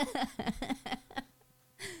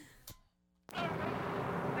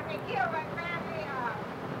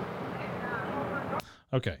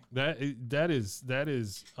 Okay, that is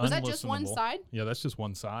Was that just one unlistenable. side? Yeah, that's just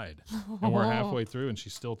one side, and we're halfway through, and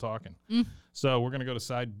she's still talking. So we're gonna go to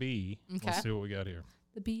side B. Okay. Let's see what we got here.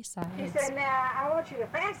 The B He sides. said, now, I want you to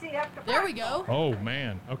fancy up the There we go. Oh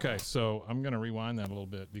man. Okay, so I'm gonna rewind that a little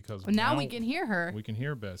bit because Now we can hear her. We can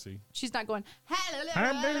hear Bessie. She's not going,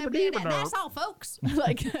 Hello, that's all, folks.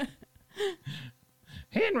 Like,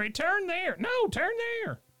 Henry, turn there. No, turn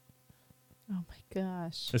there. oh my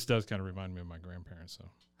gosh. This does kind of remind me of my grandparents, so.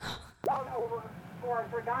 over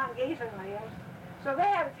for Don Giesen lives. So they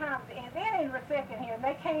had a time, and the Indians were thick in here, and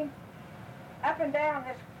they came up and down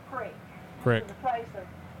this creek. Correct. To the place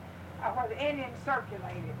of where the Indians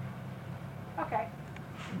circulated. Okay.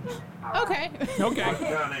 All Okay. Okay. What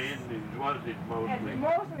kind of Indians was it And mostly?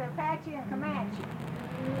 mostly Apache and Comanche.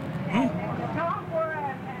 And the Tonga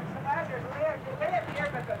and some others lived here,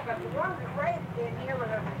 but the ones that raised in here were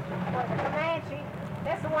the Comanche.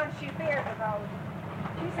 That's the one she feared the most.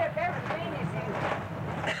 She said there was genius in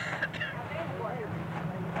it.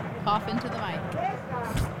 Cough into the mic. This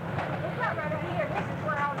right down here, this is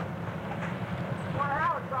where I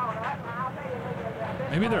was brought up. And I'll tell you a little bit about this.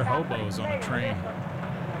 Maybe they're I'm hobos on a pretty train.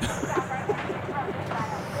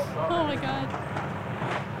 Oh my god.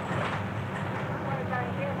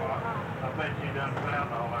 I bet you done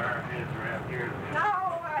found all our heads around here.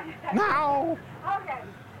 No. Okay.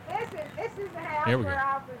 This is the house Here we where go.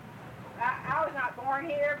 I was not born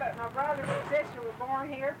here, but my brother and sister were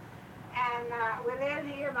born here. And we lived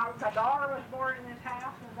here. My daughter was born in this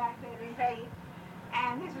house in the back bedroom cave.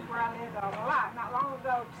 And this is where I lived all my life. Not long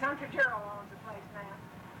ago, Senator Gerald owns the place now.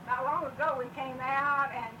 Not long ago, we came out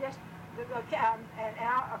and just,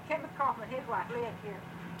 Kenneth Kaufman, his wife, lived here.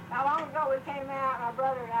 Not long ago, we came out, my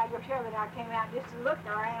brother and I, Joe Shelby and I came out just to look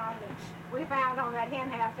around. And we found on that hen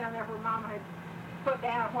house down there where Mama had put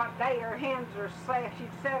down what day her hens were safe.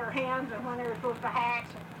 She'd set her hens and when they were supposed to hatch.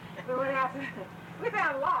 We went out to, we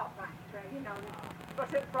found a lot of things, right? You know,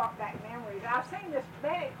 because it brought back memories. I've seen this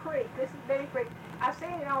Bennett Creek. This is Bennett Creek. I've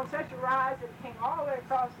seen it on such a rise that it came all the way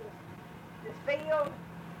across this field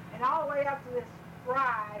and all the way up to this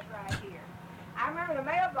rise right here. I remember the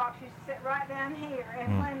mailbox used to sit right down here,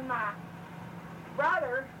 and when my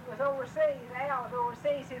brother was overseas, Al was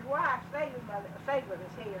overseas, his wife stayed with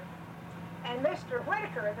us here. And Mr.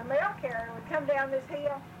 Whitaker, the mail carrier, would come down this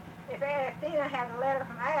hill. If Athena had a letter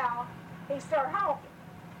from Al, he'd start honking.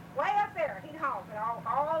 Way up there, he'd honk it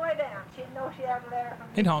all the way down. She'd know she had a letter from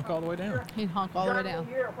He'd honk all the way down. He'd honk all the way down.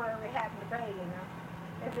 Europe, wherever he happened to be, you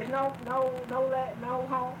know. If there's no honk, no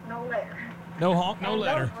letter. No honk, no And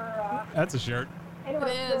letter. those were, That's a shirt.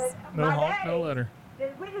 anyway, It is. No my honk, daddy no letter.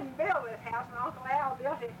 we didn't build this house, my Uncle Al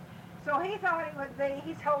built it. So he thought it would be,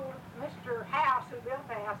 he told Mr. House, who built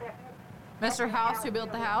the house, Mr. House, who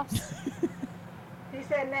built the house? he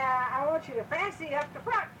said, now, I want you to fancy up the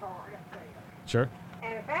front part up there. Sure.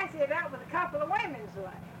 And fancy it up with a couple of women's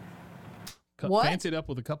legs. What? Fancied up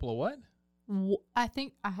with a couple of what? I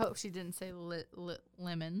hope she didn't say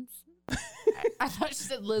lemons. I thought she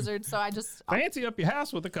said lizards, so I just Fancy up your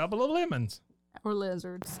house with a couple of lemons. or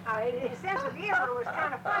lizards. His sense of humor was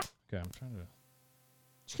kind of funny. Okay, I'm trying to.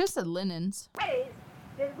 She could have said linens. We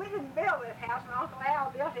didn't build this house, my Uncle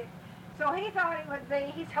Al built it. So he thought it would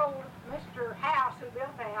be, he told Mr. House, who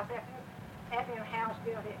built the house, after him House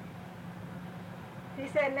built it. He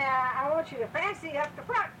said, now, I want you to fancy up the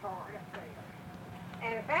front part up there.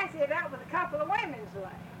 And fancy it up with a couple of women's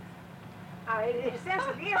legs. His sense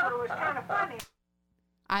of humor was kind of funny.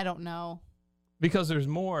 I don't know. Because there's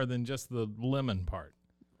more than just the lemon part.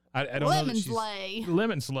 I don't Lemon know that sleigh.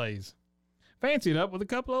 Lemon sleighs. Fancy it up with a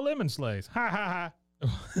couple of lemon sleighs. Ha ha ha.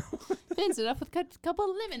 Fence it up with a couple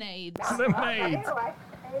of lemonades. Lemonades. Anyway,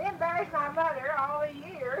 it embarrassed my mother all the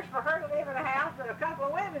years for her to live in a house with a couple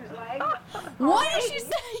of women's legs. What did she say?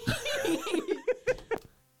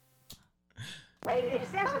 His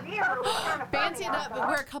sense of humor was kind of funny. Fancy it up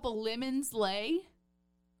where a couple lemons lay.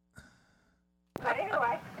 But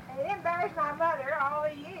anyway, it embarrassed my mother all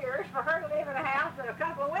the years for her to live in a house with a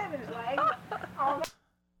couple of women's legs.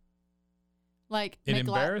 Like It make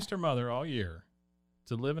embarrassed her mother all year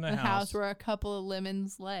to live in a house. where a couple of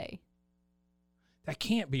lemons lay. That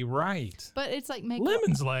can't be right. But it's like make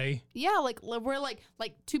Lemons lay. Yeah, like we're like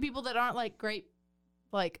two people that aren't like great.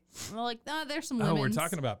 Like we're like, there's some lemons. Oh, we're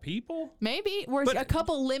talking about people? Maybe where But- a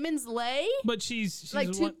couple lemons lay. But she's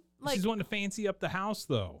Like two- she's wanting to fancy up the house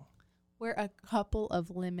though. Where a couple of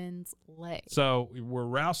lemons lay. So we're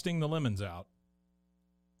rousting the lemons out.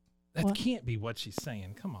 That What? can't be what she's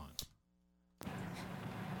saying. Come on.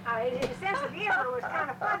 His sense of humor was kind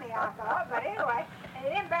of funny, I thought. But anyway,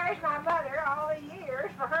 it embarrassed my mother all the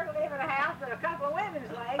years for her to live in a house with a couple of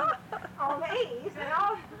women's legs on the east. And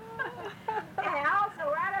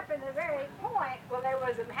also right up in the very point where there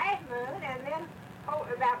was a half moon and then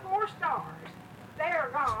about 4 stars. They're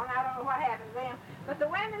gone. I don't know what happened to them. But the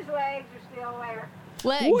women's legs are still there.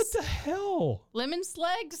 Legs. What the hell? Lemons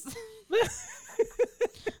legs?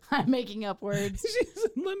 I'm making up words. She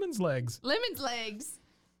said lemons legs. Lemons legs.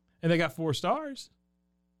 And they got 4 stars.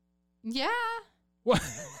 Yeah. What?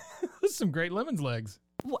 That's some great lemons legs.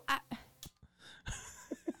 Well,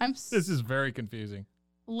 I'm This is very confusing.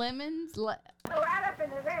 lemons. Right up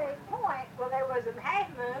in the very point where there was a half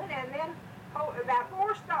moon and then about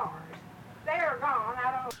 4 stars. They're gone.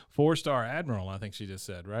 I don't know. 4-star admiral, I think she just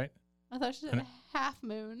said, right? I thought she said a half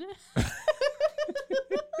moon.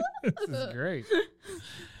 This is great.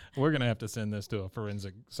 We're going to have to send this to a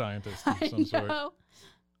forensic scientist of some sort. know.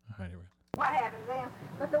 Anyway. What happened to them?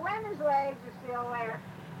 But the women's legs are still there.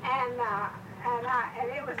 And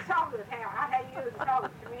it was the talk of the town. I tell you, it was the talk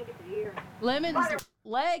of the community for years. Lemons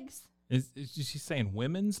legs. Is she saying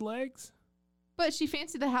women's legs? But she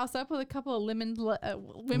fancied the house up with a couple of women's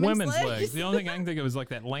Women's legs. legs. The only thing I can think of is like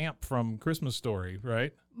that lamp from Christmas Story,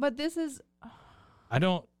 right? But this is. I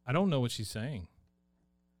don't know what she's saying.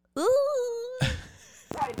 Ooh.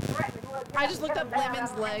 I just looked up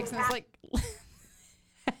lemons legs and it's like.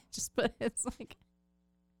 It's like.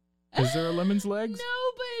 Is there a lemon's legs?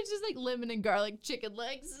 No, but it's just like lemon and garlic chicken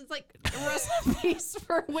legs. It's like recipes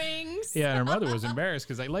for wings. Yeah, and her mother was embarrassed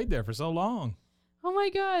because they laid there for so long. Oh my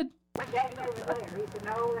God. My dad never was there. He said,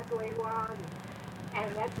 no, that's the way it was.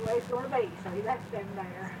 And that's the way it's going to be. So he left them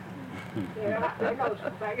there. Yeah, there goes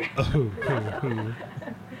something.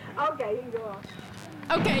 Okay, you can go on.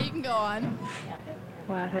 Okay, you can go on.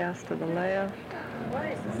 White House to the left. What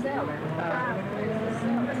is the cellar?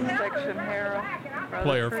 Section Hera.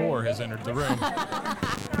 Player 4 has entered the room.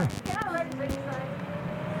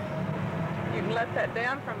 You can let that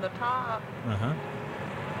down from the top. Uh-huh.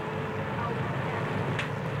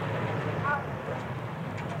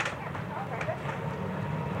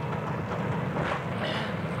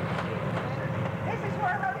 This is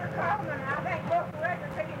where you're coming, and I think both the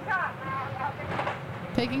record picking cotton.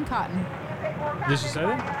 Picking cotton. Did she say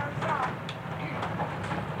that?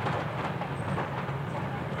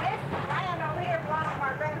 This land over here belonged to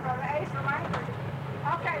my grandfather, Asa Langford.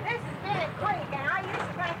 Okay, this is Bennett Creek, and I used to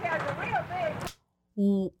think there was a real big...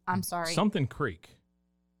 Ooh, I'm sorry. Something Creek.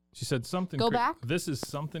 She said something Go Creek. back. This is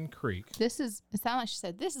something Creek. It sounded like she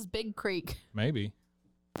said, this is Big Creek. Maybe.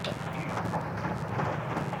 This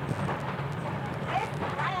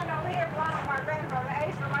land over here belonged to my grandfather,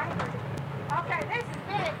 Asa Langford. Okay, this is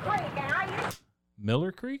Bennett Creek, and I used...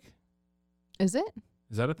 Miller Creek? Is it?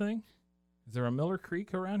 Is that a thing? Is there a Miller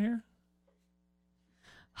Creek around here?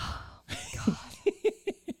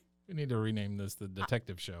 We need to rename this the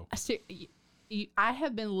Detective Show. I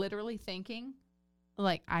have been literally thinking,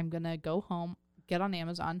 like, I'm going to go home, get on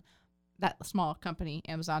Amazon, that small company,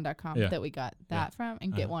 Amazon.com, Yeah. that we got that from,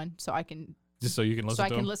 and get one so I can Just so you can listen so I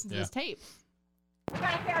to can them? listen to this tape.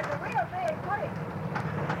 Back there's a real big creek.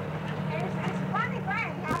 It's a funny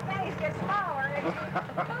thing how things get smaller as you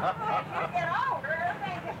get older.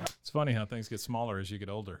 Everything gets It's funny how things get smaller as you get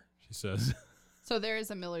older, she says. So there is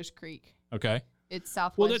a Miller's Creek. Okay. It's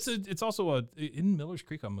southwest. Well, it's also isn't Miller's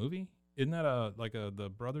Creek a movie? Isn't that the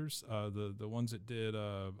brothers, the ones that did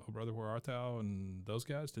Oh Brother Where Art Thou and those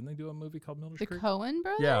guys? Didn't they do a movie called Miller's the Creek? Coen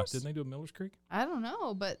brothers? Yeah, didn't they do a Miller's Creek? I don't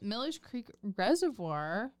know, but Miller's Creek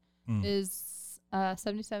Reservoir is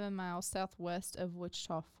 77 miles southwest of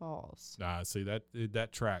Wichita Falls. See that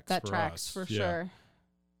tracks. That for tracks us. for Yeah. sure.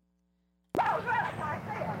 That was right like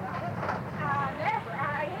that.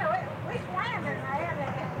 We swam in there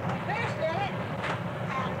and fished in it,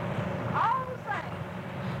 and all the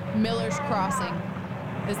same. Miller's Crossing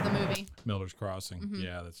is the movie. Miller's Crossing.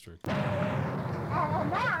 Yeah, that's true. And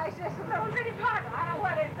now it's just a little bitty puddle. I don't know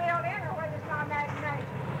whether it's built in or whether it's my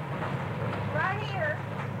imagination. Right here,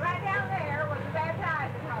 right down there was the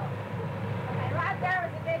baptizing hole. And right there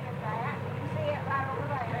was the digging vat. You can see it right over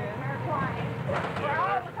there. There's Twain. Where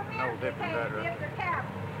all the community came to give their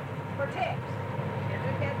cattle for ticks.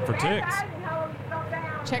 For ticks? Baptizing hole, you go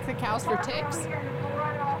down. Check the cows for park over ticks. here and go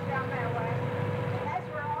right off down that way. And that's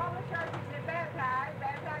where all the churches that baptize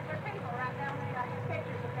their people right down there. I got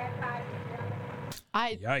pictures of baptizing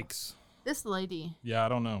down there. Yikes. This lady. Yeah, I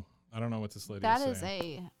don't know what this lady That is is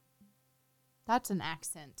saying. that's an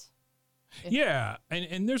accent. Yeah,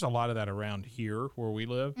 and there's a lot of that around here where we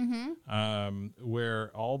live,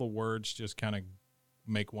 where all the words just kind of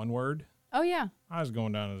make one word. Oh yeah. I was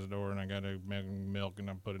going down to the door and I got a milk and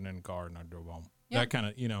I put it in the car and I drove home. Yep. That kind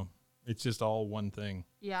of, it's just all one thing.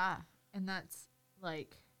 Yeah, and that's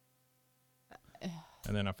like.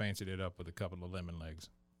 And then I fancied it up with a couple of lemon legs.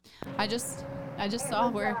 I just saw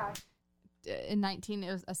where in 19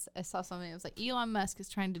 I saw something. It was like Elon Musk is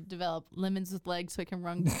trying to develop lemons with legs so he can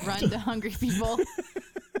run to hungry people.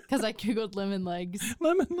 Because I googled lemon legs.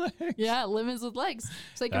 Lemon legs. Yeah, lemons with legs,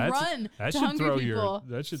 so they can run to hungry people.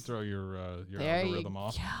 That should throw your There algorithm you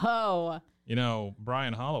off. go.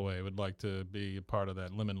 Brian Holloway would like to be a part of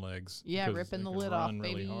that lemon legs. Yeah, because ripping they the can lid off, run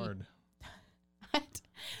really baby. hard.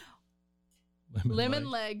 Lemon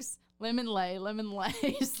legs, lemon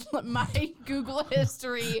lays. My Google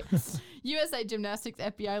history, USA Gymnastics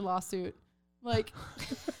FBI lawsuit. Like,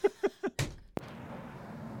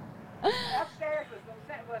 Upstairs was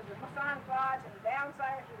the Masonic Lodge, and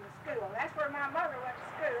downstairs was the school. That's where my mother went to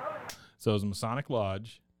school. So it was a Masonic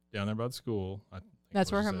Lodge down there by the school. I think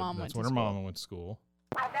That's what where it her said. mom went That's to where her school. mama went to school.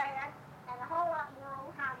 My dad and a whole lot more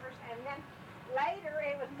old timers, and then later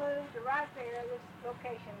it was moved to right there. This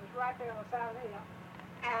location was right there on the side of the hill,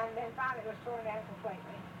 and then finally it was torn down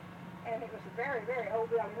completely. And it was a very, very old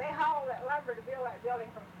building. They hauled that lumber to build that building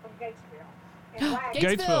from Gatesville. In wagons.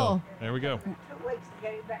 Gatesville. There we go. 2 weeks to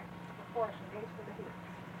get it back to proportion. Gatesville to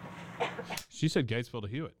here. She said Gatesville to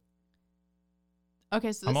Hewitt.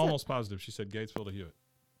 okay, so this I'm is almost positive she said Gatesville to Hewitt.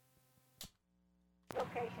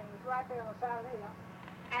 Location was right there on the side of the hill,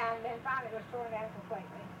 and then finally it was torn down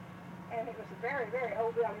completely. And it was a very, very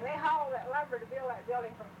old building. They hauled that lumber to build that building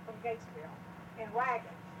from Gatesville in wagons,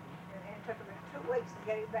 and it took them 2 weeks to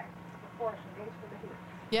get it back to proportion. Gatesville to here.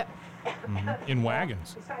 Yep. In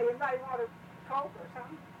wagons. So anybody want a Coke or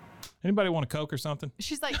something? Anybody want a Coke or something?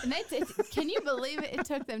 She's like, and can you believe it? It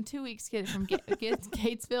took them 2 weeks to get it from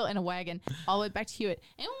Gatesville in a wagon all the way back to Hewitt.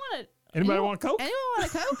 Anybody want a Coke? Anyone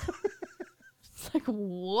want a Coke? It's like,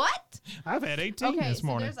 what? I've had 18 Okay, this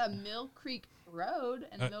morning. so there's a Mill Creek Road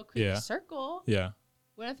and a Mill Creek yeah. Circle. Yeah,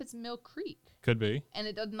 What if it's Mill Creek could be. and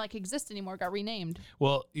it doesn't like exist anymore? It got renamed.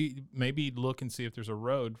 Well, maybe look and see if there's a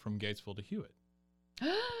road from Gatesville to Hewitt.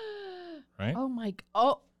 Right? Oh my!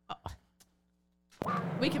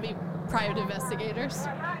 We could be private investigators.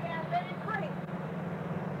 Right down Benny Creek.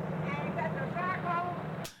 And you got the cyclone.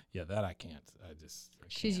 Yeah, that I can't. I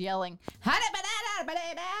She's can't. yelling.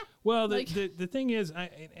 Well, Like- the thing is, I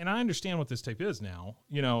understand what this tape is now.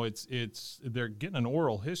 They're getting an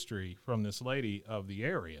oral history from this lady of the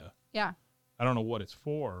area. Yeah. I don't know what it's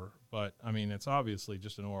for, but I mean, it's obviously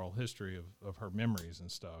just an oral history of her memories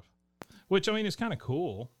and stuff, which I mean is kind of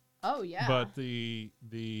cool. Oh yeah. But the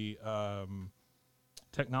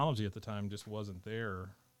technology at the time just wasn't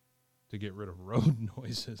there to get rid of road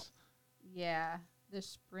noises. yeah, the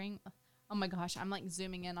spring. Oh my gosh, I'm like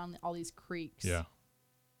zooming in on all these creeks. Yeah,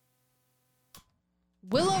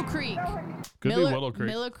 Willow Creek. could be Willow Creek.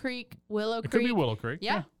 Willow Creek. Willow It Creek. could be Willow Creek.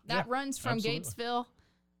 Yeah, that runs from absolutely. Gatesville.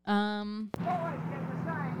 Always been the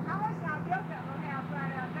same. Now, let's not build that little house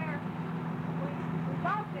right out there. We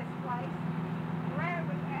bought this place, ran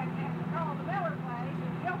with and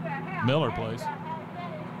built that house. Miller Had, Place. had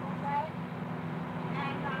finished one day.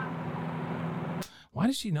 And Why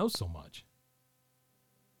does she know so much?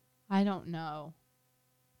 I don't know.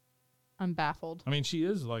 I'm baffled. I mean, she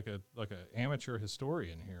is like a amateur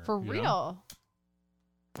historian here. For you real. know?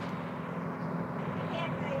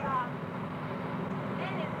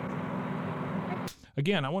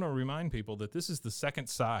 Again, I want to remind people that this is the second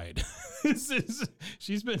side. This is a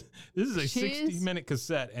 60-minute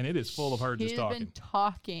cassette, and it is full of her just talking. She's been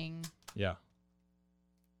talking. Yeah.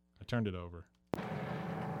 I turned it over. I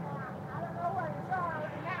don't know where you saw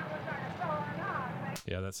her, and that was like a saw or not.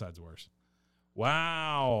 But Yeah, that side's worse.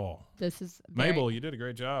 Wow. This is Mabel, you did a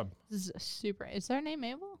great job. This is super. Is her name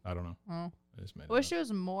Mabel? I don't know. Oh. I just made I it wish up. there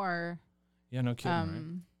was more. Yeah, no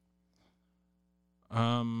kidding,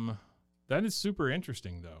 right? That is super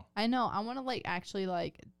interesting, though. I know. I want to actually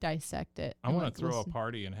dissect it. I want to throw a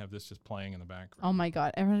party and have this just playing in the background. Oh my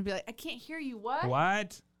God! Everyone would be like, "I can't hear you." What?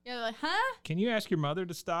 What? Yeah, they're like, huh? Can you ask your mother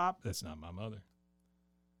to stop? That's not my mother.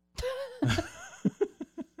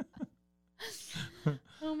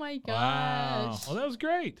 Oh my gosh! Wow. Well, that was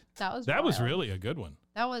great. That was That was wild. really a good one.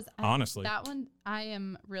 That was honestly. that one. I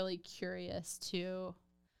am really curious to,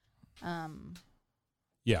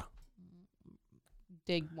 Yeah.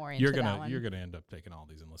 dig more into You're that one. gonna end up taking all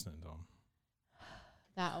these and listening to them.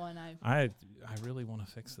 That one I really want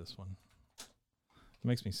to fix this one. It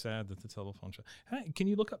makes me sad that the telephone shop. Hey, can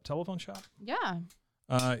you look up telephone shop? Yeah.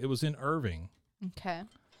 It was in Irving. Okay.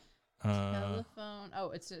 Telephone. Oh,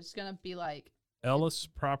 it's just gonna be like Ellis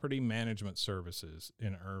Property Management Services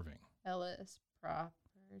in Irving. Ellis Property.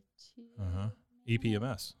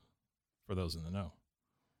 EPMS, for those in the know.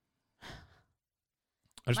 I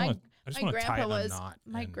just My- want to tie it in a knot.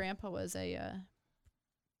 My and- grandpa was a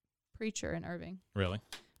preacher in Irving. Really?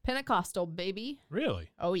 Pentecostal, baby. Really?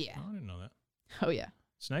 Oh yeah. Oh, I didn't know that. Oh yeah.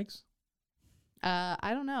 Snakes? I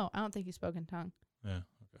don't know. I don't think he spoke in tongue. Yeah.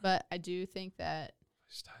 Okay. But I do think that.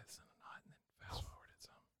 Just tie this in a knot and then fast forward it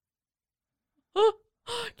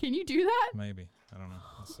some. Can you do that? Maybe. I don't know.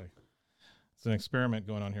 Let's see. It's an experiment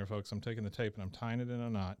going on here, folks. I'm taking the tape and I'm tying it in a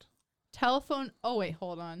knot. Telephone. Oh wait,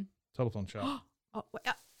 hold on. Telephone shop. Oh, wait,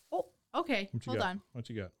 okay. What you Hold got? on. What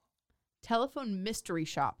you got? Telephone mystery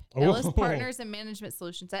shop. Oh. Ellis Partners and Management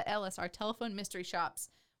Solutions. At Ellis, our telephone mystery shops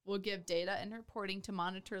will give data and reporting to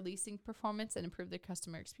monitor leasing performance and improve the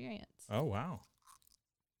customer experience. Oh, wow.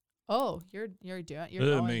 Oh, you're doing. You're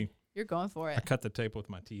Look at going. me. You're going for I it. cut the tape with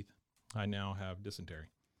my teeth. I now have dysentery.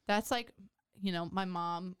 That's like, my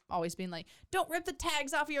mom always being like, "Don't rip the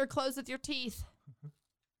tags off of your clothes with your teeth," Yeah,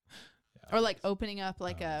 or like opening up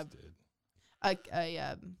like I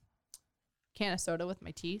a can of soda with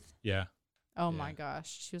my teeth. Yeah. Oh Yeah. my gosh,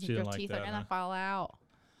 she was She like, "Your didn't like teeth that, are gonna huh? fall out."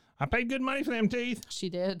 I paid good money for them teeth. She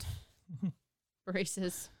did.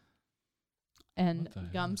 Braces and What the hell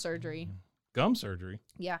gum is surgery. going on? Gum surgery?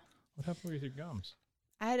 Yeah. What happened with your gums?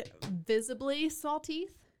 I had visibly small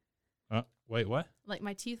teeth. Wait, what? Like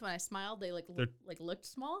my teeth when I smiled, they They're- looked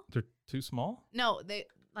small. They're too small? No, they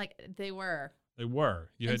were. They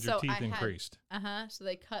were. You And had your so teeth I had- increased. So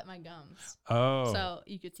they cut my gums. Oh. So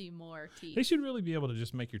you could see more teeth. They should really be able to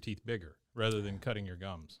just make your teeth bigger rather than cutting your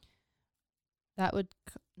gums. That would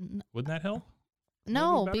Wouldn't that help?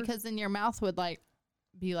 no, better? because then your mouth would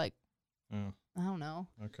be like Oh, I don't know.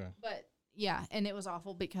 okay. But yeah, and it was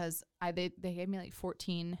awful because they gave me like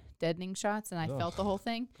 14 deadening shots and I Ugh. felt the whole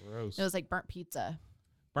thing. Gross. It was like burnt pizza.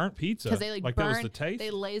 Burnt pizza? Because they that burn, was the taste? they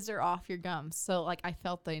laser off your gums. So I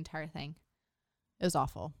felt the entire thing. It was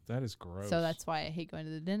awful. That is gross. So that's why I hate going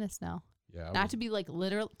to the dentist now. Yeah. Not to be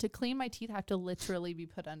literal to clean my teeth, I have to literally be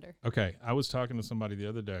put under. Okay. I was talking to somebody the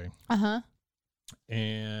other day, Uh-huh.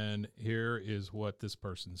 and here is what this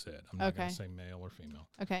person said. I'm not going Okay. to say male or female.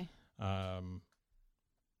 Okay.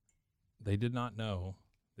 They did not know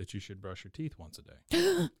that you should brush your teeth once a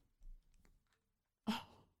day.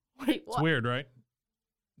 Wait, It's what? weird, right?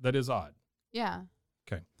 That is odd. Yeah.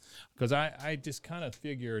 Okay. Because I just kind of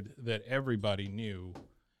figured that everybody knew,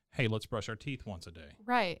 hey, let's brush our teeth once a day.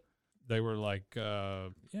 Right. They were like, yeah,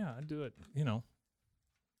 I do it,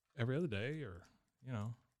 every other day or,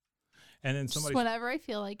 And then Just somebody whenever I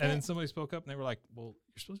feel like and it. then somebody spoke up and they were like, well,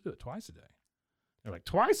 you're supposed to do it twice a day. They're like,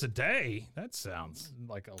 twice a day? That sounds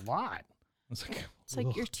like a lot. It's like, It's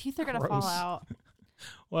like your ugh, teeth are gonna fall gross. out.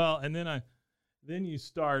 Well, and then you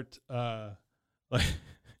start like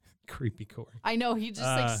creepy Corey. I know he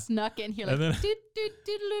just snuck in here like and then- doot, doot,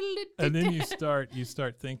 doot, doot, doot, And then doot. you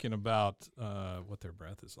start thinking about what their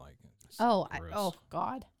breath is like. It's Oh, gross. oh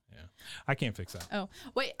God. Yeah. I can't fix that. Oh,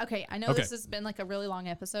 wait. Okay. I know Okay. this has been like a really long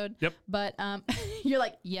episode. Yep. But you're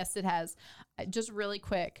like, yes, it has. Just really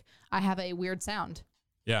quick. I have a weird sound.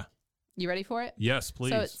 Yeah. You ready for it? Yes,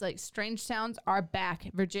 please. So it's like strange sounds are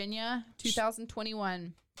back. Virginia,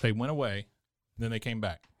 2021. They went away, then they came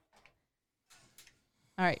back.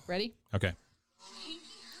 All right, ready? Okay.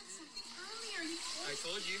 I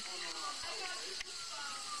told you.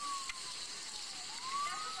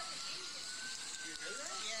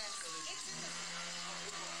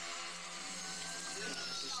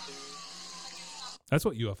 That's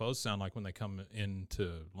what UFOs sound like when they come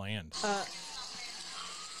into land. Yeah.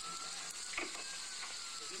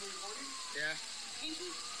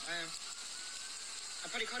 I am. I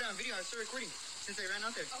probably caught it on video. I started recording since I ran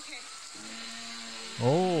out there. Okay.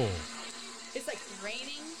 Oh. It's like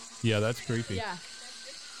raining. Yeah, that's creepy. Yeah.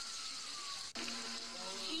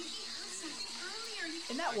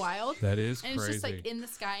 Isn't that wild? That is and crazy. it's just like in the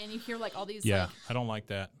sky, and you hear like all these. Yeah, like, I don't like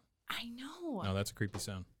that. I know. No, that's a creepy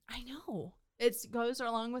sound. I know. It goes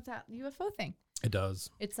along with that UFO thing. It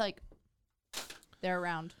does. It's like they're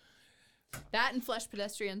around. That and flesh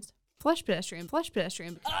pedestrians. Flesh pedestrian. Oh,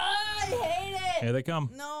 I hate it. Here they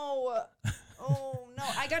come. No. Oh, no.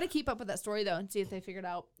 I got to keep up with that story, though, and see if they figured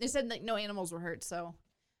out. They said like no animals were hurt, so.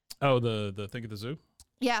 Oh, the thing at the zoo?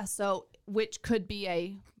 Yeah, so which could be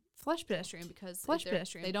a flesh pedestrian because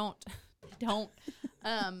they don't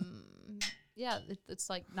yeah, it's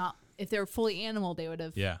like not, if they're fully animal, they would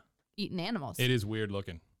have eaten animals. It is weird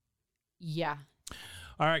looking. Yeah.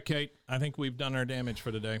 All right, Kate, I think we've done our damage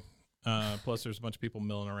for today. Plus, there's a bunch of people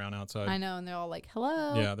milling around outside. I know, and they're all like,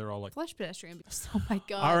 hello. Yeah, they're all like, flesh pedestrian. Oh, my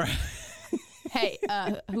God. all right. Hey,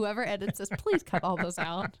 whoever edits this, please cut all those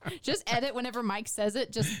out. Just edit whenever Mike says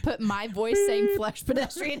it. Just put my voice saying flesh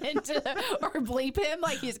pedestrian or bleep him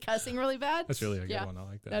like he's cussing really bad. That's really a good one. I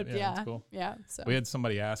like that. Yeah, that's cool. Yeah. So. We had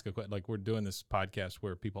somebody ask a question. Like, we're doing this podcast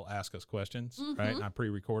where people ask us questions, right? And I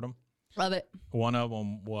pre-record them. Love it. One of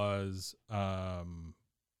them was,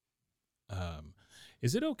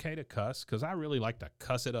 is it okay to cuss? Because I really like to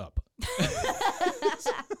cuss it up.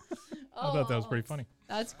 I thought that was pretty funny.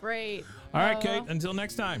 That's great. All right, Kate, until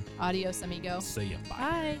next time. Adios, amigo. See ya.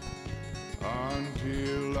 Bye.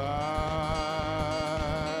 Until I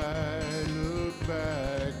look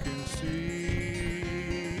back and see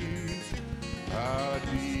how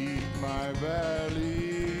deep my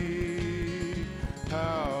valley,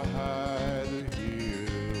 how high the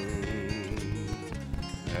hill,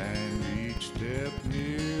 and each step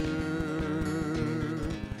nearer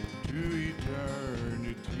to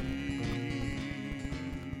eternity.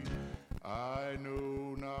 I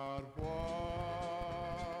know not what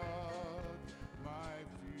my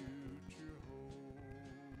future holds.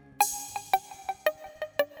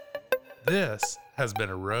 This has been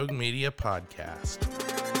a Rogue Media podcast.